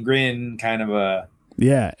 shit-eating grin, kind of a.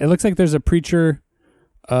 Yeah, it looks like there's a preacher.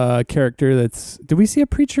 Character did we see a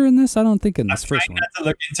preacher in this? I don't think in this first one. Not to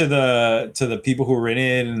look into the people who were in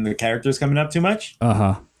it and the characters coming up too much.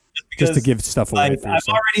 Just to give stuff away. I'm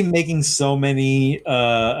already making so many.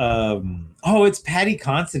 It's Patty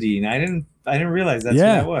Considine. I didn't realize that's who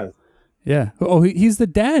that was. Yeah. Oh, he's the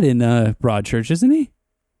dad in Broadchurch, isn't he?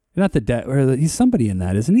 Not the dad, or he's somebody in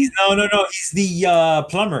that, isn't he? No. He's the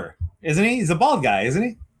plumber, isn't he? He's a bald guy, isn't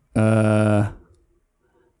he?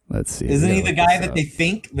 Let's see. Isn't he the guy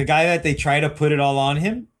that they try to put it all on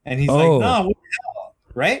him? And he's like, no, what the hell?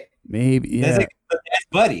 Right? Maybe, yeah. That's like the dad's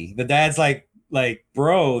buddy. The dad's like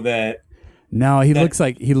bro that. No, he looks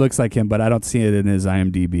like him, but I don't see it in his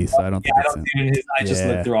IMDb, so I don't think it's him. See it in his, I just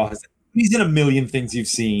looked through all his. He's in a million things you've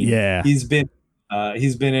seen. Yeah. He's been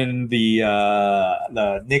in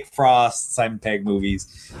the Nick Frost, Simon Pegg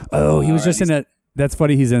movies. Oh, he was just in a. That's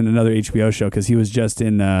funny. He's in another HBO show because he was just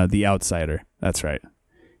in The Outsider. That's right.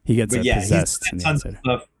 He gets possessed in The Outsider.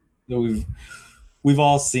 Stuff that we've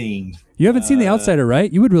all seen. You haven't seen The Outsider,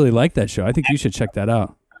 right? You would really like that show. I think you should check that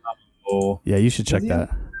out. Oh, yeah, you should check that.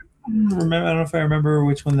 I don't know if I remember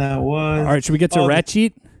which one that was. All right, should we get to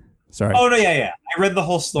Ratchet? Sorry. Oh no, yeah. I read the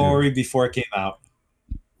whole story before it came out.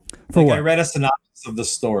 For what? I read a synopsis of the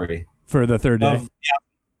story for the third day.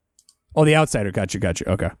 Oh, The Outsider. Got you.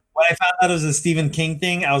 Okay. When I found out it was a Stephen King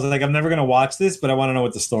thing, I was like, I'm never gonna watch this, but I want to know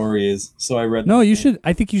what the story is. So I read. No, you should.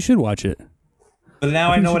 I think you should watch it. But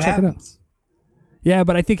now I know what happens. Yeah,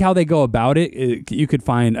 but I think how they go about it, you could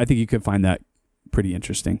find. I think you could find that pretty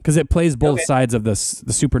interesting because it plays both sides of the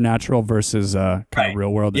supernatural versus kind of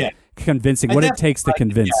real world. Yeah, convincing. What it takes to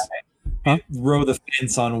convince. Row the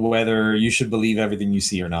fence on whether you should believe everything you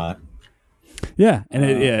see or not. Yeah, and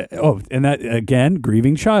and that again,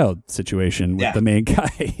 grieving child situation with the main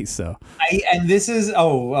guy. So I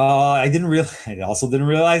also didn't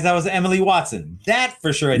realize that was Emily Watson. That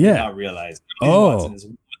for sure I did not realize. Emily Watson is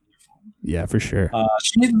wonderful. Yeah, for sure.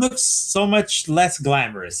 She looks so much less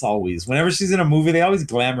glamorous always. Whenever she's in a movie, they always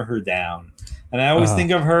glamour her down, and I always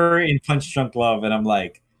think of her in Punch Drunk Love, and I'm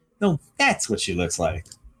like, no, that's what she looks like.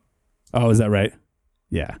 Oh, is that right?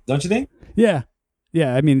 Yeah. Don't you think? Yeah.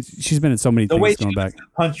 Yeah, I mean, she's been in so many things going back.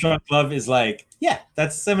 Punch Drunk Love is like, yeah,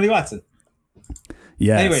 that's Emily Watson.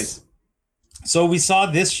 Yes. Anyways, so we saw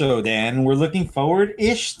this show, Dan. We're looking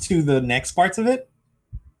forward-ish to the next parts of it.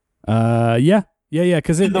 Yeah,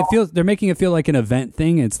 because it feels they're making it feel like an event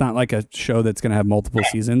thing. It's not like a show that's going to have multiple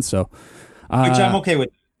seasons. So, which I'm okay with.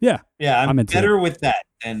 Yeah, I'm better with that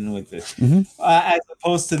than with this, as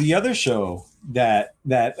opposed to the other show that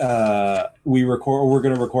we're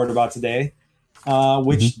going to record about today.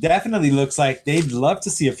 Which definitely looks like they'd love to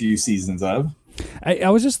see a few seasons of. I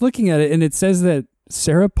was just looking at it, and it says that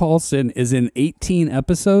Sarah Paulson is in 18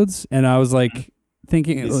 episodes, and I was like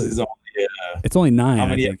thinking it's only 9. How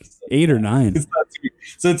many I think 8 or 9.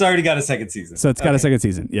 So it's already got a second season. So it's got a second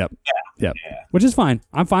season. Yep. Yeah. Which is fine.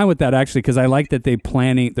 I'm fine with that actually because I like that they're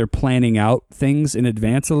planning out things in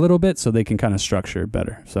advance a little bit so they can kind of structure it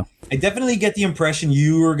better. So I definitely get the impression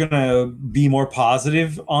you are gonna be more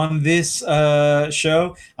positive on this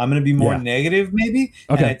show. I'm gonna be more negative, maybe.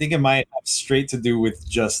 Okay. And I think it might have straight to do with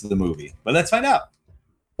just the movie. But let's find out.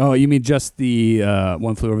 Oh, you mean just the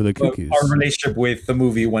One Flew Over the Cuckoo's? Our relationship with the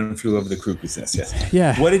movie One Flew Over the Cuckoo's Nest. Yes.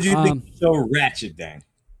 Yeah. What did you think of the show Ratchet, Dan?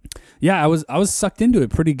 Yeah, I was sucked into it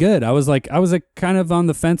pretty good. I was kind of on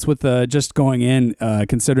the fence with just going in,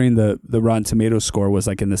 considering the Rotten Tomatoes score was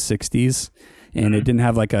like in the 60s, and it didn't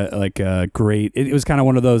have like a great. It was kind of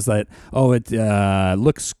one of those that it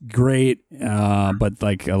looks great, but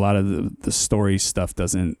like a lot of the story stuff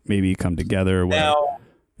doesn't maybe come together. Or whatever. Now,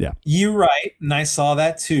 yeah, you're right, and I saw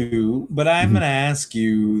that too. But I'm going to ask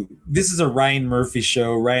you: this is a Ryan Murphy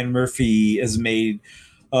show. Ryan Murphy has made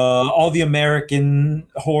all the American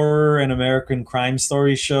horror and American crime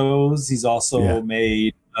story shows. He's also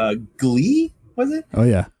made Glee, was it? Oh,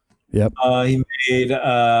 yeah. Yep. He made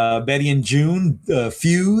Betty and June,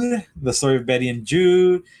 Feud, the story of Betty and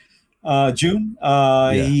June.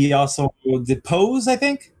 He also did Pose, I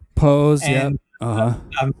think. Pose, yeah. I'm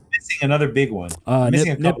missing another big one.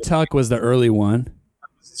 Nip Tuck was the early one.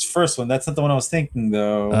 His first one. That's not the one I was thinking,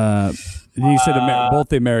 though. You said both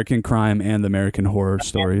the American crime and the American horror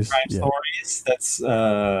stories. Stories. That's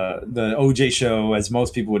the OJ show, as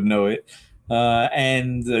most people would know it.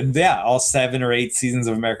 All 7 or 8 seasons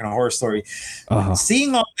of American Horror Story.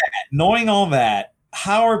 Seeing all that, knowing all that,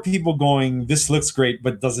 how are people going, this looks great,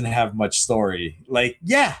 but doesn't have much story? Like,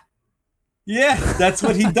 yeah, that's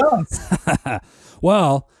what he does.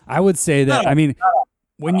 Well, I would say that,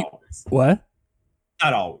 what?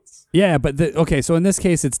 Not always. Yeah, but so in this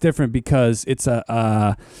case, it's different because it's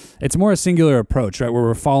it's more a singular approach, right? Where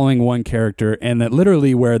we're following one character, and that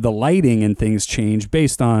literally where the lighting and things change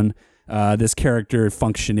based on this character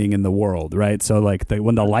functioning in the world, right? So like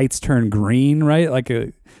when the lights turn green, right? Like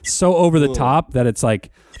so over the top that it's like,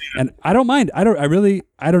 and I don't mind. I don't know.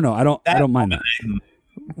 I don't mind that.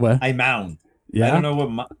 What? I mound. Yeah. I don't know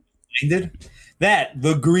what minded. That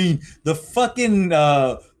the green, the fucking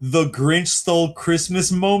the Grinch stole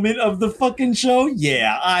Christmas moment of the fucking show.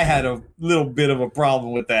 Yeah, I had a little bit of a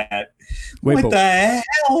problem with that. What the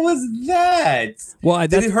hell was that? Well,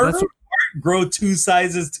 did it hurt? grow 2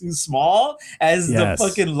 sizes too small as the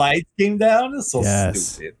fucking lights came down. It's so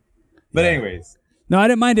stupid. But anyways. No, I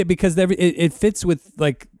didn't mind it because it fits with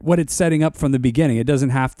like what it's setting up from the beginning. It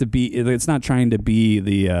doesn't have to be. It's not trying to be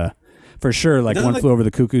the for sure like One Flew Over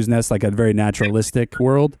the Cuckoo's Nest, like a very naturalistic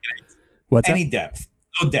world. What's any depth?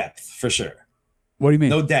 No depth for sure. What do you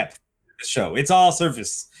mean? No depth. The show. It's all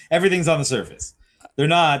surface. Everything's on the surface.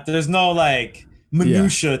 There's no like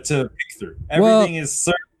minutia to pick through. Everything is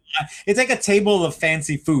certain. It's like a table of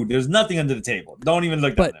fancy food. There's nothing under the table. Don't even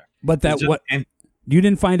look down there. But you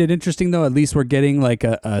didn't find it interesting though? At least we're getting like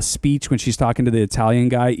a speech when she's talking to the Italian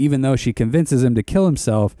guy. Even though she convinces him to kill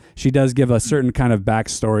himself, she does give a certain kind of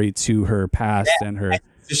backstory to her past and her.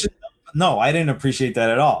 No, I didn't appreciate that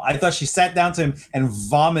at all. I thought she sat down to him and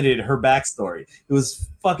vomited her backstory. It was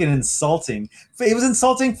fucking insulting. It was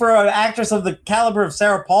insulting for an actress of the caliber of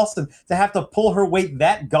Sarah Paulson to have to pull her weight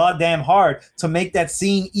that goddamn hard to make that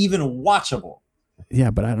scene even watchable.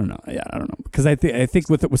 Yeah, but I don't know. Yeah, I don't know because I think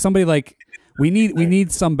with somebody like we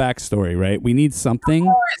need some backstory, right? We need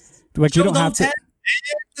something. Like you don't have to.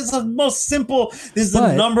 This is the most simple. This is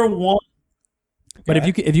the number one. But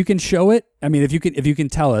if you can show it, I mean, if you can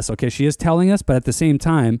tell us, okay, she is telling us, but at the same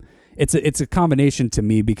time, it's a combination to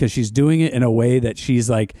me because she's doing it in a way that she's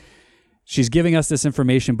giving us this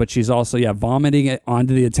information, but she's also vomiting it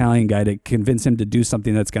onto the Italian guy to convince him to do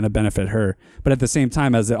something that's going to benefit her. But at the same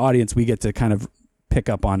time, as the audience, we get to kind of pick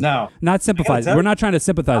up on not sympathize. We're not trying to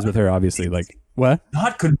sympathize with her, obviously. Like what?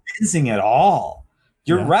 Not convincing at all.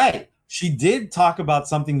 You're right. She did talk about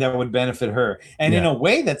something that would benefit her, and in a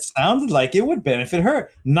way that sounded like it would benefit her,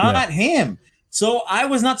 not him. So I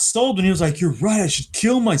was not sold when he was like, "You're right, I should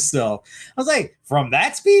kill myself." I was like, from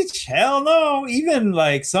that speech, hell no. Even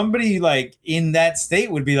like somebody like in that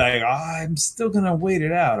state would be like, I'm still gonna wait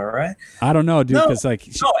it out. All right. I don't know, dude. Because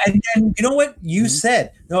and you know what you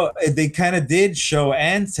said? No, they kind of did show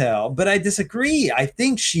and tell, but I disagree. I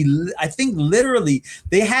think literally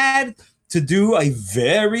they had to do a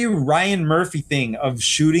very Ryan Murphy thing of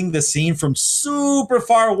shooting the scene from super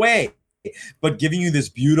far away, but giving you this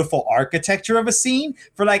beautiful architecture of a scene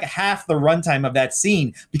for like half the runtime of that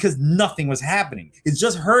scene because nothing was happening. It's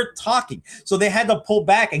just her talking. So they had to pull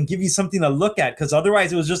back and give you something to look at because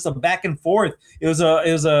otherwise it was just a back and forth. It was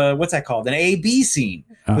a what's that called? An A-B scene.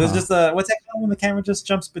 It was just what's that called when the camera just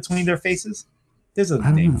jumps between their faces? There's a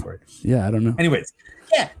name for it. Yeah, I don't know. Anyways.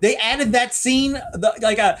 Yeah, they added that scene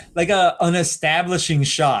like an establishing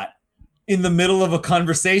shot in the middle of a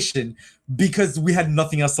conversation because we had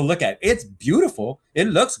nothing else to look at. It's beautiful. It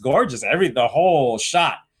looks gorgeous. The whole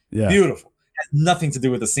shot, beautiful. It has nothing to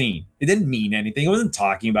do with the scene. It didn't mean anything. It wasn't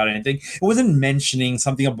talking about anything. It wasn't mentioning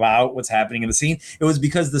something about what's happening in the scene. It was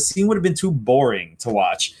because the scene would have been too boring to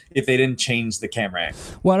watch if they didn't change the camera angle.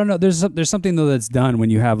 Well, I don't know. There's something though that's done when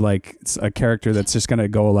you have like a character that's just gonna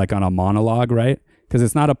go like on a monologue, right? Because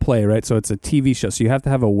it's not a play, right? So it's a TV show. So you have to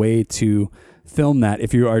have a way to film that.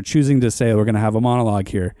 If you are choosing to say, we're going to have a monologue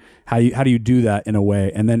here, how do you do that in a way?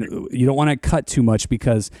 And then you don't want to cut too much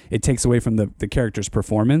because it takes away from the character's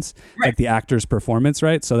performance, like the actor's performance,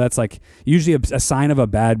 right? So that's like usually a sign of a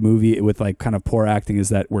bad movie with like kind of poor acting is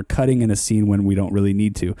that we're cutting in a scene when we don't really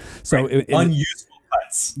need to. So unuseful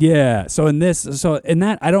cuts. Yeah. So in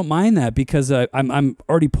that, I don't mind that because I'm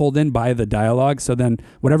already pulled in by the dialogue. So then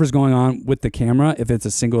whatever's going on with the camera, if it's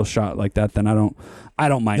a single shot like that, then I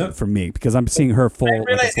don't mind it for me because I'm seeing her full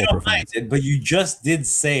performance. But you just did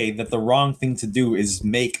say that the wrong thing to do is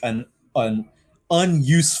make an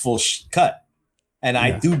unuseful cut, and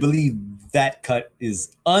I do believe that cut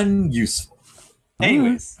is unuseful.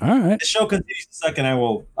 Anyways, all right. The show continues to suck, and I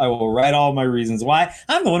will write all my reasons why.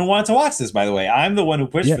 I'm the one who wanted to watch this, by the way. I'm the one who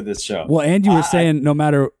pushed for this show. Well, and you were saying no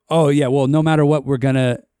matter what,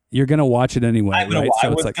 you're gonna watch it anyway. I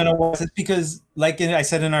was gonna watch it because, like I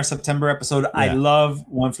said in our September episode, I love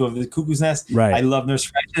One Flew Over the Cuckoo's Nest. Right. I love Nurse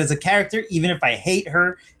Ratched as a character, even if I hate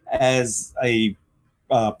her as a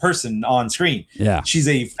person on screen. Yeah, she's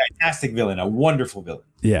a fantastic villain, a wonderful villain.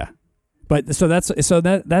 Yeah, but that's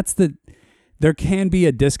the. There can be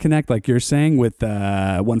a disconnect, like you're saying, with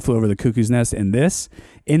One Flew Over the Cuckoo's Nest and this,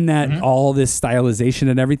 in that all this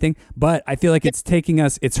stylization and everything. But I feel like it's taking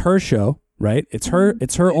us. It's her show, right? It's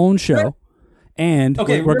her own show, and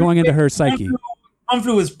we're going into her psyche. One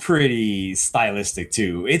Flew is pretty stylistic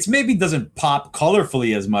too. It's maybe doesn't pop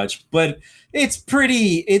colorfully as much, but it's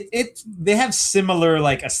pretty. They have similar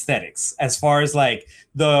like aesthetics as far as like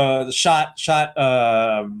the shot,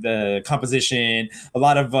 the composition, a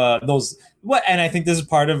lot of those. And I think this is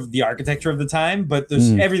part of the architecture of the time, but there's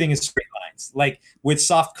everything is straight lines, like with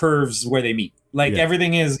soft curves where they meet. Like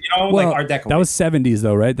everything is, like Art Deco. That was 70s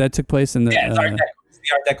though, right? That took place in the Art Deco.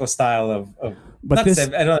 the Art Deco style of But this,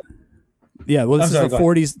 I don't, yeah, well, this I'm is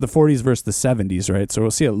sorry, the 40s versus the 70s, right? So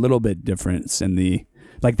we'll see a little bit difference in the,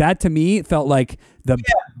 like that to me felt like the,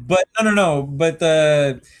 but no, but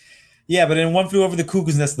but in One Flew Over the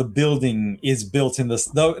Cuckoo's Nest, the building is built in this.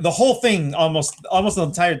 The whole thing, almost the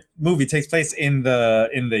entire movie takes place in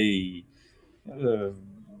the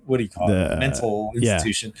what do you call it? Mental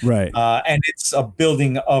institution, right? And it's a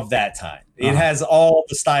building of that time. It has all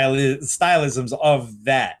the stylisms of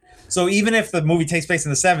that. So even if the movie takes place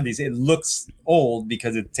in the 70s, it looks old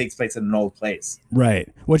because it takes place in an old place. Right.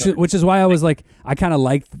 Which is why I was like, I kind of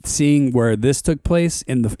liked seeing where this took place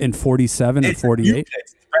in 47 and 48.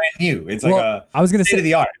 It's brand new. It's like I was gonna say state of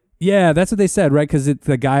the art. Yeah, that's what they said, right? Because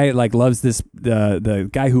the guy like loves this. The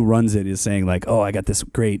guy who runs it is saying like, "Oh, I got this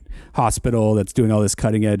great hospital that's doing all this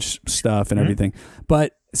cutting edge stuff and everything."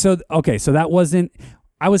 But so that wasn't.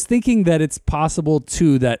 I was thinking that it's possible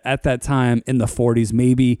too that at that time in the 40s,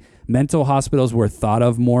 maybe mental hospitals were thought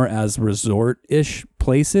of more as resort-ish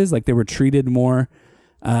places, like they were treated more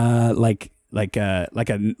like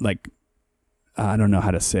I don't know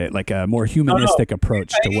how to say it, like a more humanistic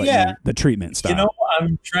approach to what the treatment style. You know,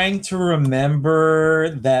 I'm trying to remember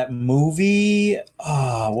that movie.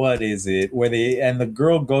 What is it? Where the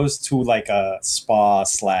girl goes to like a spa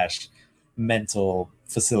 / mental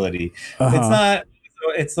facility. It's not.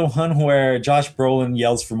 It's the one where Josh Brolin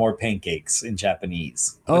yells for more pancakes in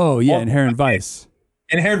Japanese. Oh yeah, Inherent Vice.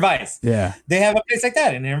 Inherent Vice. Yeah, they have a place like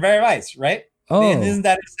that in Inherent Vice, right? Oh, and isn't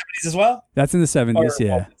that in the 70s as well? That's in the 70s,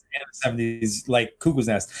 yeah. In the 70s, like Cuckoo's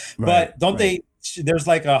Nest. Right, but don't they? There's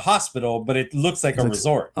like a hospital, but it looks like a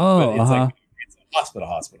resort. Oh, but it's like it's a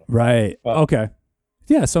hospital. Right. Well, okay.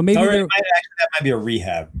 Yeah, so maybe that might be a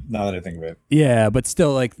rehab. Now that I think of it. Yeah, but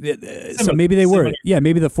still, like, so maybe they were. Yeah,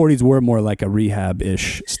 maybe the 40s were more like a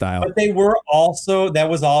rehab-ish style. But they were also. That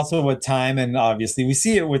was also a time, and obviously we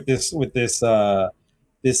see it with this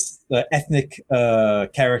ethnic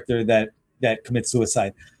character that commits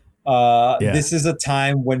suicide. This is a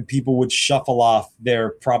time when people would shuffle off their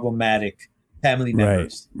problematic family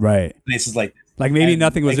members. Right. Places like this. Like maybe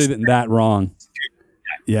nothing was even that wrong.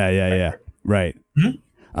 Yeah. Right.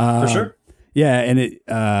 For sure. Yeah, and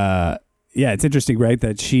it's interesting, right?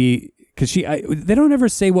 That they don't ever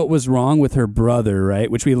say what was wrong with her brother,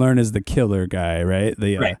 right? Which we learn is the killer guy, right?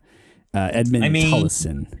 Edmund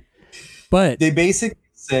Tullison. But they basically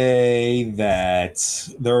say that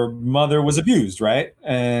their mother was abused, right?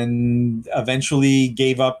 And eventually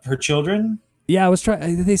gave up her children. Yeah,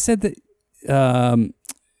 they said that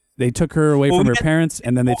they took her away from her parents,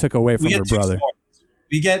 and then they took away from her brother.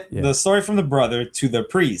 We get the story from the brother to the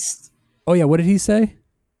priest. Oh yeah, what did he say?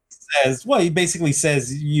 He basically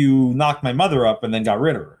says, you knocked my mother up and then got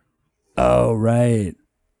rid of her. Oh right.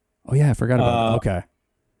 Oh yeah, I forgot about that. Okay.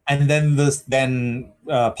 And then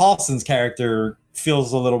Paulson's character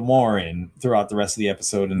fills a little more in throughout the rest of the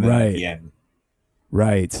episode, and then at the end.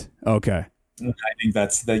 Right. Okay. I think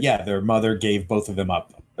that's their mother gave both of them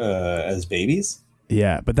up as babies.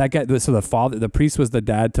 Yeah, but that guy. So the priest was the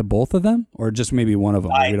dad to both of them, or just maybe one of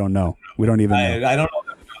them. We don't know. We don't even know. I don't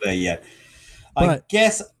know that yet. But, I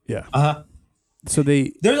guess. Yeah. So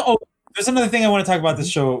there's another thing I want to talk about this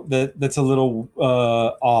show that's a little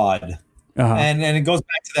odd, and it goes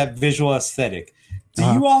back to that visual aesthetic. Do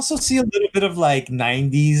you also see a little bit of like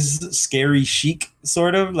 90s scary chic,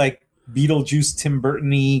 sort of like Beetlejuice, Tim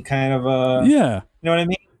Burton-y kind of you know what I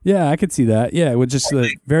mean? Yeah, I could see that. Yeah, with just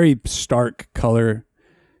the very stark color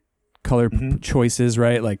choices,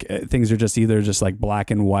 right? Like things are just either just like black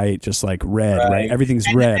and white, just like red, right?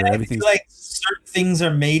 Everything's red, or everything's like certain things are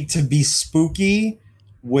made to be spooky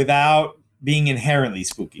without being inherently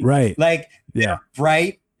spooky, right? Like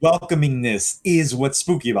bright welcomingness is what's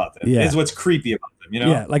spooky about them. Is what's creepy about them. You know?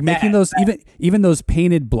 Yeah, like making those even those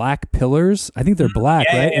painted black pillars. I think they're black,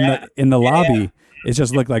 right? In the lobby. It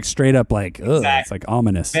just looked like straight up like, it's like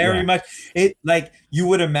ominous. Very much. It like you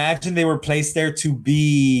would imagine they were placed there to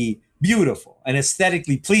be beautiful and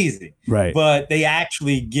aesthetically pleasing. Right. But they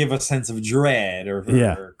actually give a sense of dread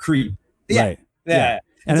or creep. Yeah. Right. Yeah.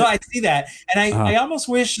 And so I see that. And I almost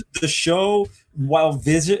wish the show, while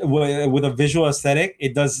with a visual aesthetic,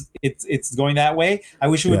 it's going that way. I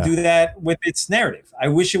wish it would do that with its narrative. I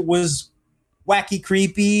wish it was wacky,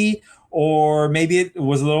 creepy, or maybe it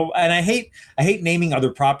was a little, and I hate naming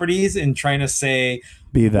other properties and trying to say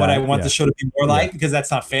what I want the show to be more like, because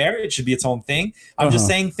that's not fair. It should be its own thing. I'm just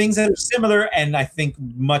saying things that are similar and I think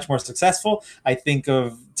much more successful. I think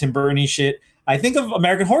of Tim Burton shit. I think of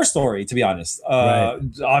American Horror Story, to be honest.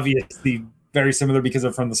 Obviously very similar because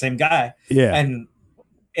they're from the same guy. Yeah. And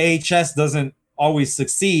AHS doesn't always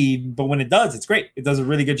succeed, but when it does, it's great. It does a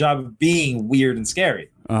really good job of being weird and scary.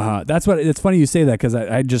 That's what it's funny you say that, because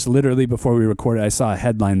I just literally before we recorded, I saw a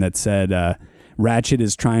headline that said Ratchet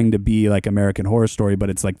is trying to be like American Horror Story, but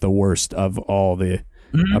it's like the worst of all the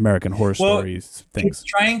American Horror Stories things. It's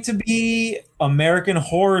trying to be American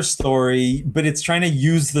Horror Story, but it's trying to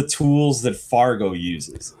use the tools that Fargo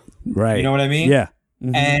uses. Right. You know what I mean? Yeah.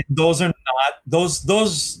 And those are not those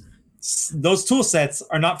tool sets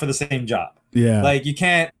are not for the same job. Yeah. Like you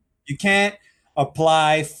can't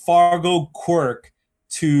apply Fargo quirk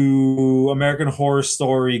to American Horror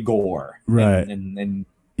Story gore. Right. And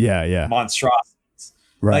yeah. monstrosities.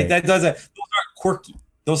 Right. Like that doesn't. Those aren't quirky.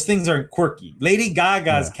 Those things aren't quirky. Lady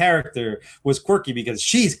Gaga's character was quirky because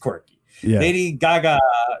she's quirky. Yeah. Lady Gaga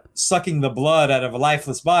sucking the blood out of a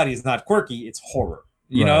lifeless body is not quirky. It's horror.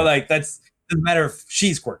 You know, like doesn't matter if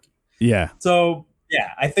she's quirky. Yeah. So yeah,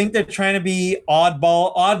 I think they're trying to be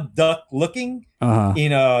odd duck looking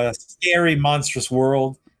in a scary, monstrous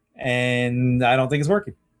world, and I don't think it's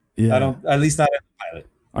working. Yeah. I don't. At least not at the pilot.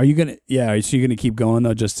 Are you gonna? Yeah. So you gonna keep going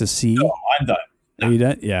though, just to see? No, I'm done. Are you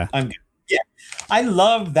done? Yeah. I'm good. Yeah, I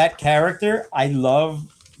love that character. I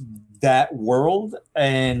love that world,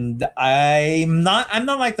 and I'm not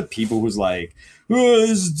like the people who's like, oh,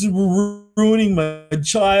 this is ruining my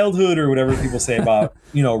childhood or whatever people say about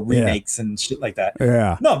remakes and shit like that.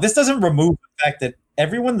 Yeah. No, this doesn't remove the fact that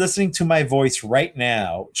everyone listening to my voice right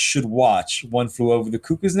now should watch One Flew Over the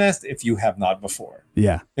Cuckoo's Nest if you have not before.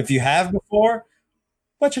 Yeah. If you have before,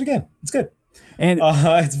 watch it again. It's good. And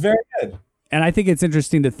it's very good. And I think it's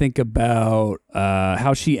interesting to think about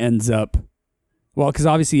how she ends up. Well, because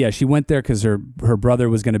obviously, yeah, she went there because her brother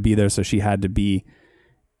was going to be there, so she had to be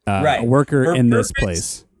a worker her in this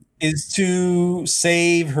place. Is to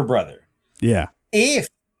save her brother. Yeah. If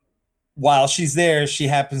while she's there, she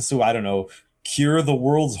happens to, I don't know, cure the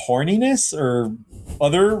world's horniness or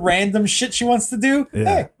other random shit she wants to do,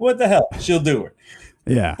 hey, what the hell? She'll do it.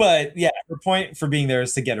 Yeah. But yeah, her point for being there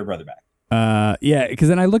is to get her brother back. Yeah, because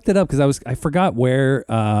then I looked it up because I forgot where.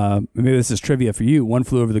 Maybe this is trivia for you. One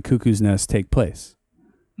Flew Over the Cuckoo's Nest take place.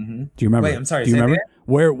 Mm-hmm. Do you remember? Wait, I'm sorry. Do you remember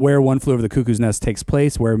where One Flew Over the Cuckoo's Nest takes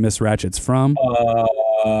place? Where Miss Ratchet's from? Do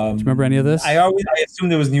you remember any of this? I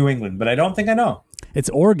assumed it was New England, but I don't think I know. It's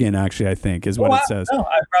Oregon, actually. I think is what it says. No,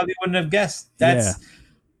 I probably wouldn't have guessed. That's. Yeah.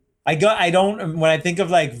 I don't when I think of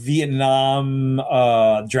like Vietnam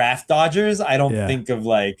draft dodgers, I don't think of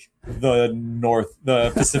like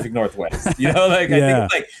the Pacific Northwest. You know, like I think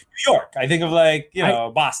of like New York. I think of like,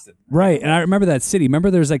 Boston. Right. And I remember that city.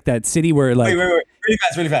 Remember there's like that city where like wait.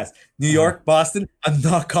 Really fast. New York, Boston. I'm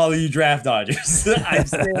not calling you draft dodgers. I'm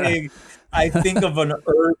saying I think of an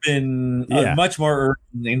urban, a much more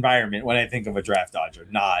urban environment when I think of a draft dodger,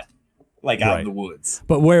 not like out in the woods.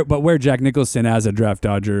 But where Jack Nicholson as a draft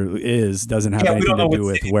dodger doesn't have anything to do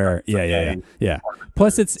with where. Yeah.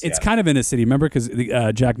 Plus, it's kind of in a city. Remember, because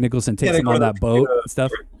Jack Nicholson takes him on that boat and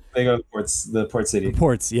stuff. They go to the port city. The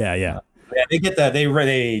ports, yeah. They get that.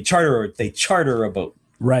 They charter a boat.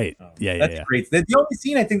 Right. That's great. That's the only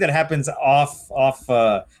scene I think that happens off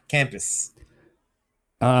campus.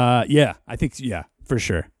 Yeah, I think for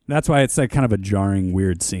sure. That's why it's like kind of a jarring,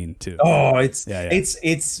 weird scene too. Oh, it's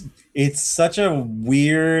such a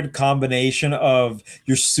weird combination of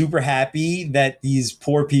you're super happy that these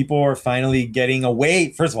poor people are finally getting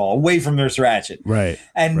away. First of all, away from Nurse Ratchet, right,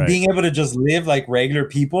 and being able to just live like regular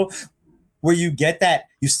people. Where you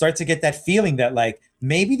start to get that feeling that like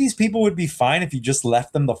maybe these people would be fine if you just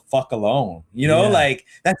left them the fuck alone. Like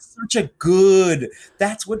that's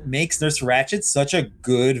what makes Nurse Ratchet such a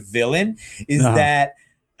good villain is that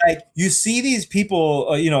like you see these people,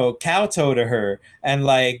 kowtow to her and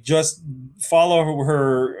like just follow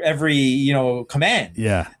her every, command.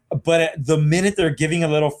 Yeah. But the minute they're given a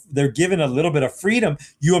little bit of freedom,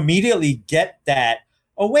 you immediately get that.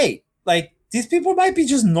 Oh wait, like these people might be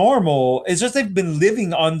just normal. It's just they've been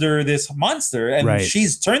living under this monster, and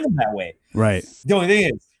she's turned them that way. Right. The only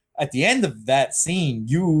thing is, at the end of that scene,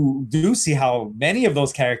 you do see how many of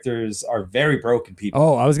those characters are very broken people.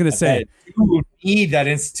 Oh, I was going to say. You need that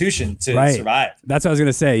institution to survive. That's what I was going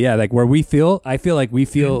to say. Yeah, like where I feel like we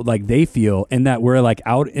feel like they feel, and that we're like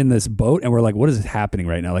out in this boat, and we're like, what is happening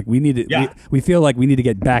right now? Like we need to, we feel like we need to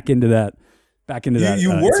get back into that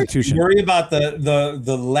institution. You worry about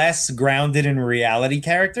the less grounded in reality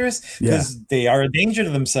characters because they are a danger to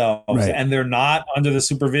themselves and they're not under the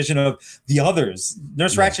supervision of the others.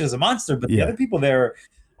 Nurse Ratchet is a monster, but the other people there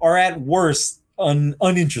are at worst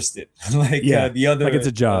uninterested. The other, like it's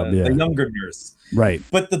a job. The younger nurse. Right.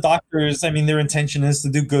 But the doctors, I mean, their intention is to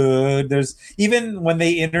do good. There's even when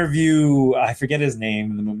they interview, I forget his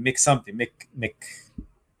name, Mick something, Mick.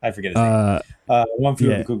 I forget his name. One Flew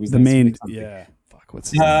Over the Cuckoo's the Nest. main. Yeah. Fuck.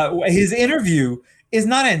 What's his interview is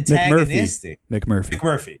not antagonistic.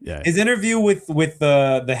 McMurphy. Yeah. His interview with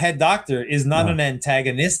the head doctor is not an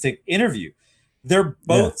antagonistic interview. They're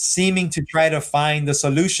both seeming to try to find the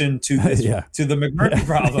solution to this, to the McMurphy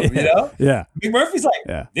problem. You know? Yeah. McMurphy's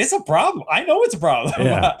like, this is a problem. I know it's a problem.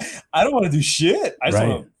 Yeah. I don't want to do shit. I just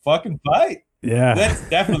want to fucking fight. Yeah. That's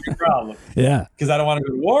definitely a problem. Yeah. Because I don't want to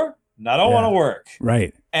go to war. And I don't want to work.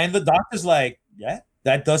 Right. And the doctor's like, yeah,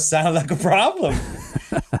 that does sound like a problem.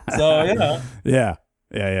 So, you know. Yeah.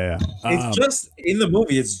 It's just in the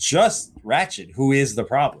movie, it's just Ratchet who is the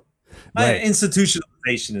problem. Right.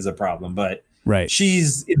 Institutionalization is a problem, but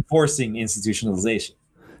she's enforcing institutionalization.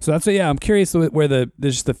 So that's I'm curious where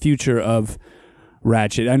there's the future of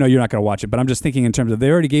Ratchet. I know you're not going to watch it, but I'm just thinking in terms of they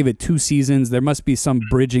already gave it 2 seasons. There must be some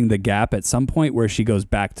bridging the gap at some point where she goes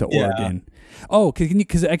back to Oregon. Oh,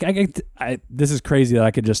 because this is crazy that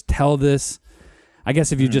I could just tell this. I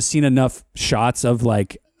guess if you've just seen enough shots of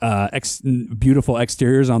like beautiful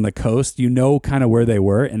exteriors on the coast, you know kind of where they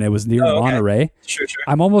were, and it was near Monterey. Sure.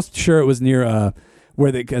 I'm almost sure it was near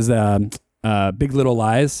because Big Little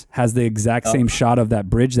Lies has the exact same shot of that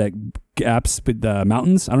bridge that gaps the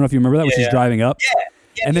mountains. I don't know if you remember that when she's driving up.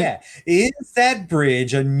 Is that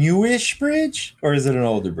bridge a newish bridge or is it an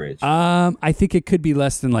older bridge? I think it could be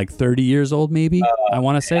less than like 30 years old, maybe. I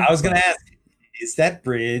want to say. I was going to ask, is that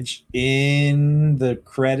bridge in the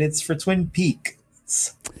credits for Twin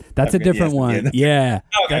Peaks? That's a different one. Yeah.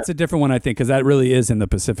 Okay. That's a different one, I think, because that really is in the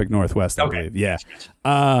Pacific Northwest, I believe. Yeah.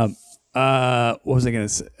 What was I going to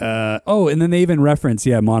say? And then they even reference,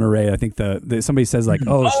 Monterey. I think somebody says like,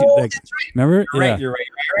 that's right. Remember? You're right.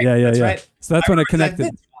 Yeah. That's right. So that's when I connected.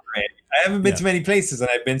 I haven't been to many places, and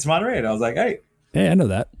I've been to Monterey, and I was like, hey. Hey, I know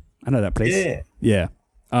that. I know that place. Yeah.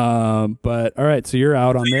 But all right, so you're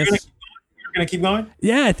out on this. You're gonna keep going?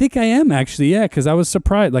 Yeah, I think I am actually. Yeah, because I was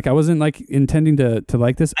surprised. Like I wasn't like intending to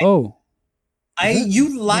like this. You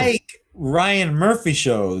like Ryan Murphy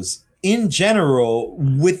shows in general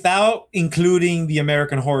without including the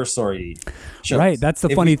American Horror Story shows. Right. That's the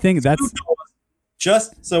funny thing. That's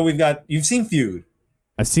just so you've seen Feud.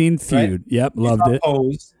 I've seen Feud. Right? Yep, loved it.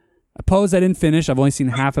 Pose I didn't finish. I've only seen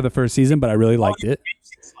half of the first season, but I really liked it.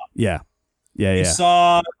 Yeah.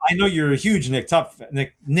 I know you're a huge Nip Tuck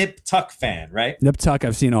fan, right? Nip Tuck,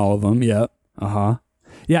 I've seen all of them. Yep.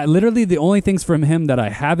 Yeah, literally the only things from him that I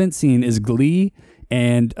haven't seen is Glee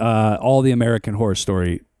and all the American Horror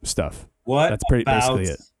Story stuff. That's basically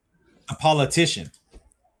it. A Politician?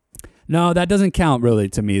 No, that doesn't count really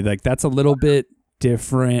to me. Like that's a little bit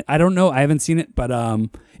different. I don't know. I haven't seen it, but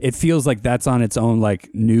it feels like that's on its own like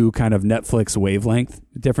new kind of Netflix wavelength,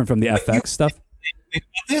 different from the FX stuff.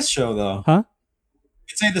 This show though, huh?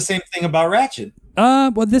 You'd say the same thing about Ratchet.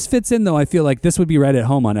 Well, this fits in though. I feel like this would be right at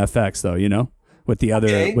home on FX though. You know, with the other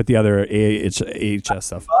AHS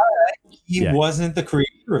stuff. But he wasn't the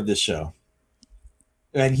creator of this show,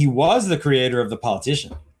 and he was the creator of The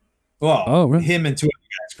Politician. Well, really? Him and 2 other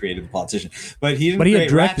guys created The Politician, but he didn't. But he create had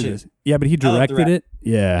directed Ratchet. it. Yeah, but he directed it.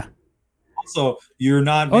 Yeah. Also, you're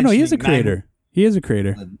not. Oh no, he is a creator. He is a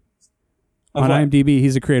creator. On IMDb,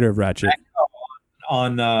 he's a creator of Ratchet.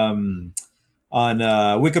 On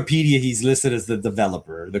Wikipedia, he's listed as the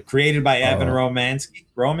developer. Created by Evan Romansky.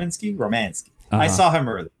 I saw him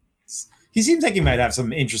earlier. He seems like he might have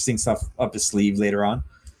some interesting stuff up his sleeve later on.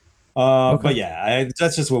 But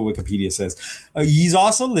that's just what Wikipedia says. He's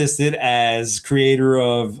also listed as creator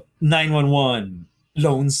of 911.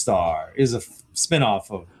 Lone Star is a spinoff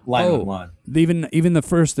of 911. Even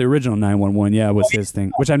the original 911, was his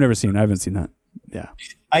thing, which I've never seen. I haven't seen that. Yeah,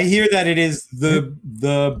 I hear that it is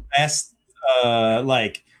the best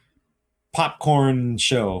like popcorn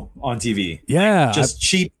show on TV. Yeah, like, just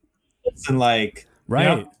cheap and like right.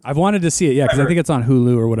 You know? I've wanted to see it. Yeah, because I think it's on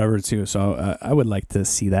Hulu or whatever too. So I would like to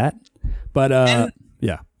see that. But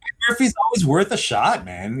Murphy's always worth a shot,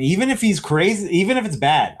 man. Even if he's crazy, even if it's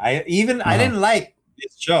bad. I didn't like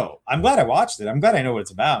this show. I'm glad I watched it. I'm glad I know what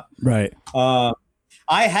it's about. Right. I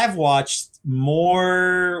have watched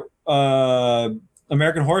more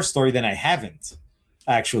American Horror Story than I haven't,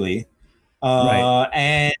 actually. Right.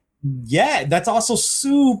 And that's also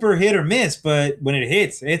super hit or miss, but when it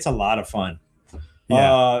hits, it's a lot of fun.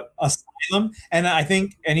 Yeah. Asylum, and I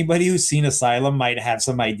think anybody who's seen Asylum might have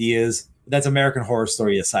some ideas. That's American Horror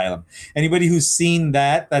Story Asylum. Anybody who's seen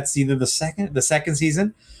that's either the second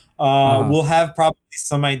season, will have probably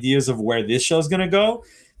some ideas of where this show's gonna go,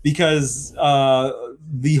 because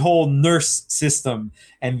the whole nurse system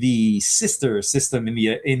and the sister system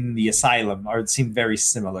in the asylum seem very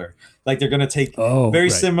similar. Like they're gonna take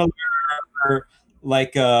similar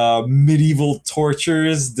like medieval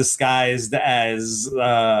tortures disguised as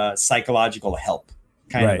psychological help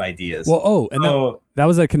kind of ideas. Well, that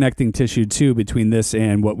was a connecting tissue too between this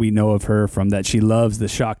and what we know of her from that she loves the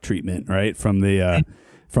shock treatment, right? From the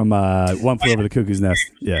One Flew Over the Cuckoo's Nest.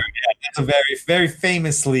 Yeah, that's a very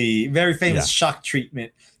famous shock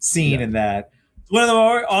treatment scene in that. One of the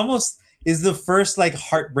more almost is the first like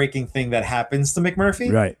heartbreaking thing that happens to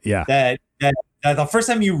McMurphy. Right. Yeah. That the first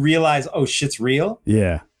time you realize, oh, shit's real.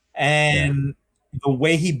 Yeah. And the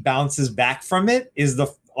way he bounces back from it is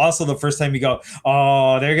also the first time you go,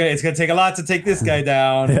 oh, it's gonna take a lot to take this guy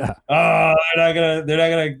down. Yeah. Oh, they're not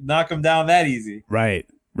gonna knock him down that easy. Right.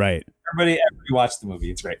 Everybody watch the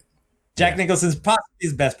movie. It's great. Jack Nicholson's possibly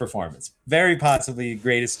his best performance. Very possibly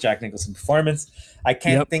greatest Jack Nicholson performance. I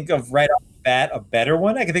can't think of right off the bat a better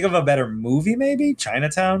one. I can think of a better movie, maybe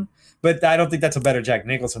Chinatown, but I don't think that's a better Jack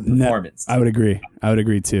Nicholson performance. No, I would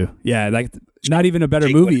agree too. Yeah, like not even a better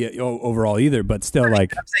movie overall either, but still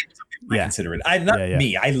like. I'm saying some people might consider it.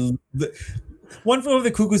 Me. One Flew Over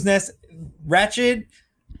the Cuckoo's Nest, Ratchet.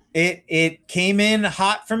 It came in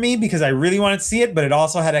hot for me because I really wanted to see it, but it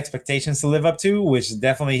also had expectations to live up to, which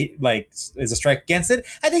definitely like is a strike against it.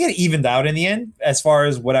 I think it evened out in the end as far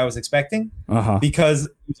as what I was expecting, because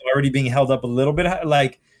it was already being held up a little bit.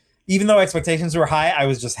 Like, even though expectations were high, I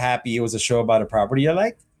was just happy it was a show about a property I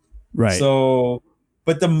liked. Right. So,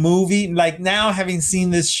 but the movie, like now having seen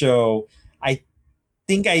this show, I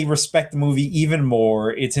think I respect the movie even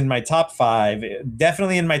more. It's in my top 5,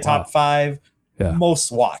 definitely in my top 5. Yeah.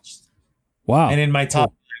 Most watched. Wow. And in my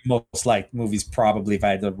top most liked movies, probably if I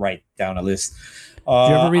had to write down a list. Did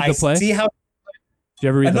you ever read the play? Did you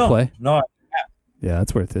ever read the play? No. Yeah,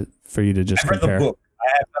 that's worth it for you to just I've compare. read the book. I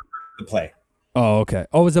have not read the play. Oh, okay.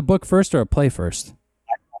 Oh, was it a book first or a play first?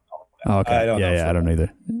 Oh, okay. I don't know. I don't know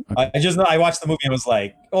either. Okay. I just know I watched the movie and was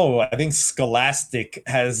like, oh, I think Scholastic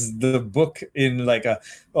has the book in like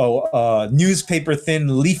a newspaper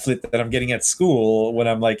thin leaflet that I'm getting at school when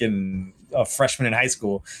I'm like in a freshman in high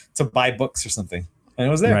school to buy books or something. And it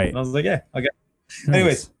was there. Right. And I was like, yeah, okay. Nice.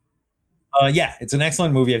 Anyways, it's an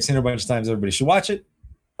excellent movie. I've seen it a bunch of times. Everybody should watch it.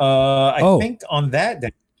 I think on that,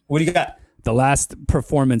 what do you got? The last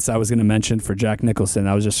performance I was going to mention for Jack Nicholson,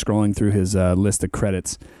 I was just scrolling through his list of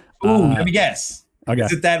credits. Ooh, let me guess. Okay.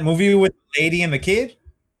 Is it that movie with the lady and the kid?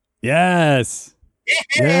 Yes.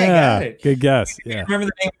 Yeah, I got it. Good guess. Yeah. I remember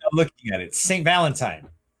the name without looking at it. St. Valentine.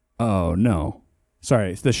 Oh, no.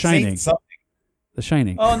 Sorry. It's The Shining. The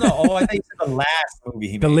Shining. Oh, no. Oh, I thought you said the last movie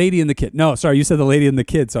he made. The Lady and the Kid. No, sorry. You said The Lady and the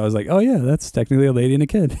Kid. So I was like, oh, yeah, that's technically a lady and a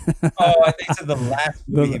kid. Oh, I think you said the last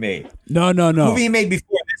movie he made. No. The movie he made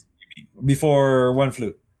before this movie, before One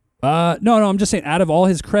Flew. No. I'm just saying out of all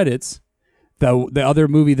his credits, the other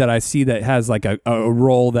movie that I see that has like a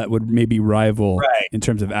role that would maybe rival in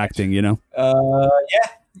terms of acting, you know? Yeah,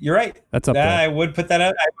 you're right. That's up there. I would put that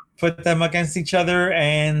up. I would put them against each other,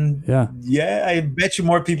 and I bet you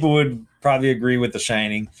more people would probably agree with The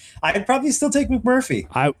Shining. I'd probably still take McMurphy.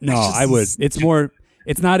 I would.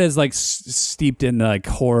 It's not as like steeped in like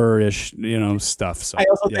horror-ish, stuff. So I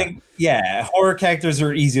also think, horror characters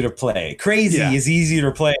are easy to play. Crazy is easier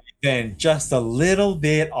to play than just a little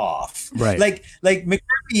bit off. Right. Like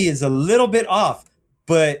McMurphy is a little bit off,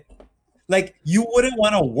 but like you wouldn't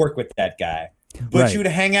want to work with that guy, but you would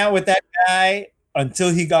hang out with that guy until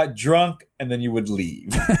he got drunk, and then you would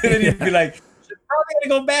leave. And then you'd be like, it's probably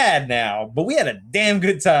gonna go bad now, but we had a damn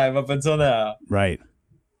good time up until now. Right.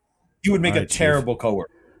 You would make a terrible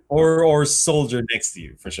coworker or soldier next to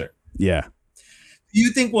you for sure. Yeah. Do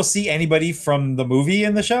you think we'll see anybody from the movie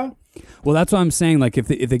in the show? Well, that's what I'm saying. Like if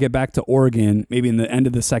they get back to Oregon, maybe in the end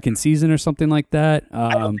of the second season or something like that.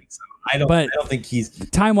 I don't think so. I don't think he's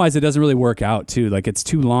time wise. It doesn't really work out too. Like it's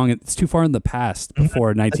too long. It's too far in the past before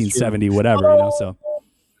 1970, whatever. So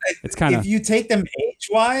it's kind of. If you take them age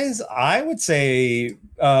wise, I would say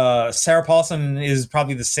Sarah Paulson is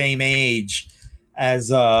probably the same age as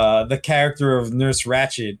the character of Nurse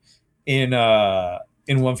Ratched in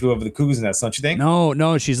One Flew Over the Cuckoo's Nest, don't you think?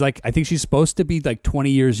 No, she's like, I think she's supposed to be like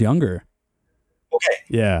 20 years younger. Okay.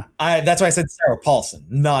 Yeah. That's why I said Sarah Paulson,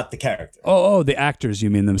 not the character. Oh, the actors, you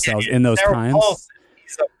mean themselves in those Sarah times? Paulson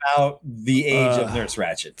is about the age of Nurse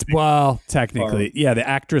Ratched. Well, technically, the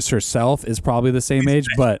actress herself is probably the same age,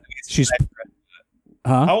 but she's.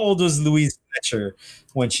 How old was Louise Fletcher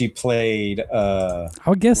when she played? I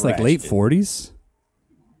would guess like late 40s.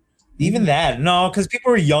 Even that, no, because people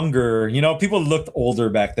were younger. People looked older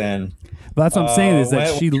back then. But that's what I'm saying is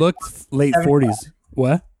that she looked late 40s.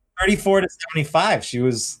 What? 34 to 75. She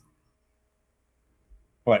was,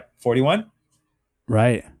 41?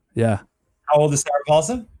 Right. Yeah. How old is Sarah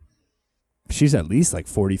Paulson? She's at least like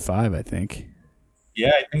 45, I think.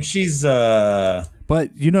 Yeah, I think she's.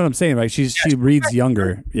 But you know what I'm saying, right? She reads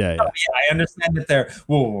younger. Yeah. Yeah, I understand that they're.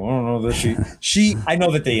 Well, I don't know that she. I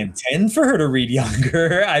know that they intend for her to read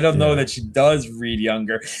younger. I don't know that she does read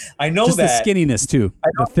younger. I know just that the skinniness too.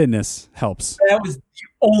 The thinness helps. That was the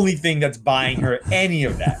only thing that's buying her any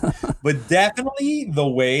of that. But definitely the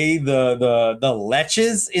way the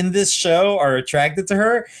leches in this show are attracted to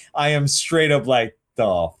her, I am straight up like,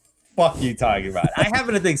 the fuck you talking about? I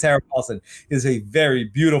happen to think Sarah Paulson is a very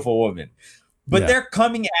beautiful woman. But they're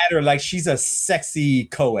coming at her like she's a sexy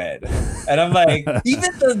co-ed. And I'm like,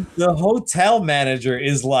 even the hotel manager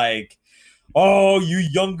is like, oh, you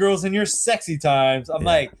young girls in your sexy times. I'm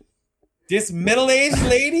like, this middle-aged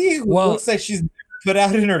lady who looks like she's put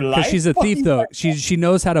out in her life. She's a thief, though. She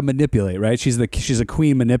knows how to manipulate, right? She's a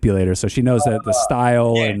queen manipulator, so she knows that the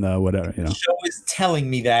style and the whatever. You know, the show is telling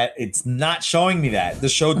me that. It's not showing me that. The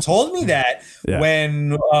show told me that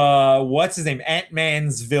when what's his name,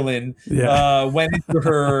 Ant-Man's villain, went into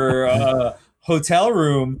her hotel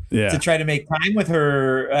room to try to make time with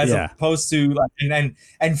her, as opposed to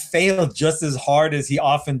and failed just as hard as he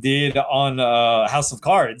often did on House of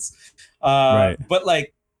Cards. But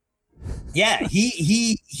like. Yeah,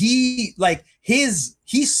 he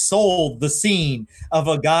sold the scene of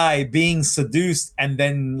a guy being seduced and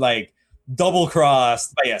then like double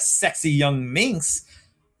crossed by a sexy young minx.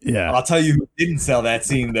 Yeah, I'll tell you who didn't sell that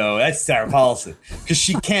scene though. That's Sarah Paulson, because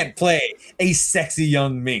she can't play a sexy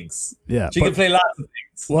young minx. Yeah, she can play lots of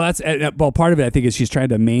things. Well, part of it I think is she's trying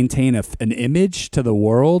to maintain an image to the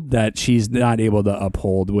world that she's not able to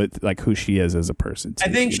uphold with like who she is as a person. Too,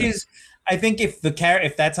 I think if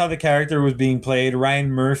that's how the character was being played,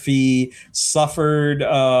 Ryan Murphy suffered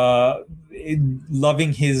in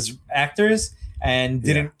loving his actors and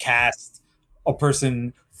didn't cast a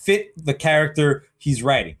person fit the character he's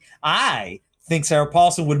writing. I think Sarah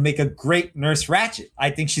Paulson would make a great Nurse Ratched.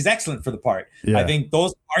 I think she's excellent for the part. Yeah. I think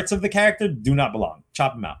those parts of the character do not belong.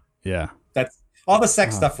 Chop them out. Yeah. That's all the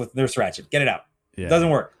sex stuff with Nurse Ratched. Get it out. Yeah. It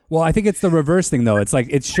doesn't work. Well, I think it's the reverse thing though. It's like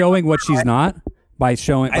it's showing what she's not. By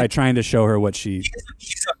trying to show her what she's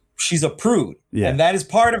a prude, and that is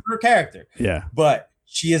part of her character. Yeah, but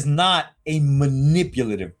she is not a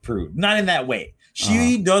manipulative prude. Not in that way.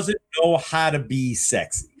 She doesn't know how to be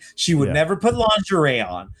sexy. She would never put lingerie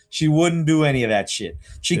on. She wouldn't do any of that shit.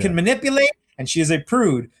 She can manipulate, and she is a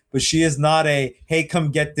prude, but she is not a hey,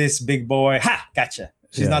 come get this big boy. Ha, gotcha.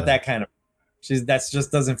 She's not that kind of. That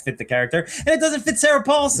just doesn't fit the character, and it doesn't fit Sarah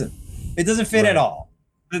Paulson. It doesn't fit at all.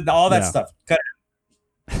 All that stuff. Cut it.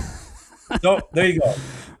 So there you go.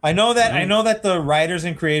 I know that the writers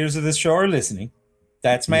and creators of this show are listening.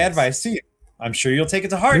 That's my advice to you. I'm sure you'll take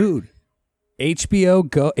it to heart. Dude,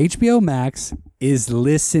 HBO Max is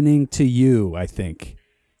listening to you, I think.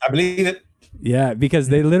 I believe it. Yeah, because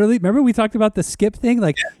they literally, remember we talked about the skip thing?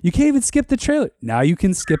 Like, you can't even skip the trailer. Now you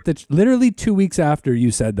can skip literally 2 weeks after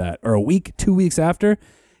you said that, or a week, 2 weeks after.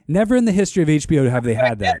 Never in the history of HBO have they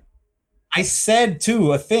had that. I said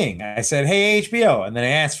a thing. I said, hey, HBO. And then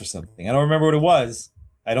I asked for something. I don't remember what it was.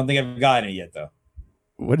 I don't think I've gotten it yet, though.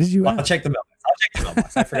 What did you ask? I'll check the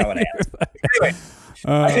mailbox. I forgot what I asked. Anyway,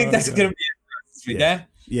 I think that's going to be it for this week, Dan.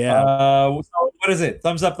 Yeah. So what is it?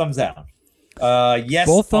 Thumbs up, thumbs down? Yes.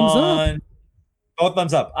 Both thumbs up? Both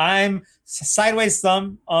thumbs up. I'm sideways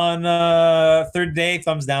thumb on third day,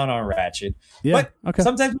 thumbs down on Ratched. Yeah, but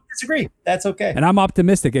sometimes we disagree. That's okay. And I'm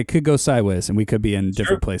optimistic. It could go sideways, and we could be in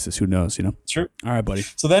different places. Who knows, you know? True. All right, buddy.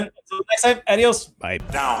 So then, until next time, adios. Bye.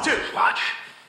 Now, just watch.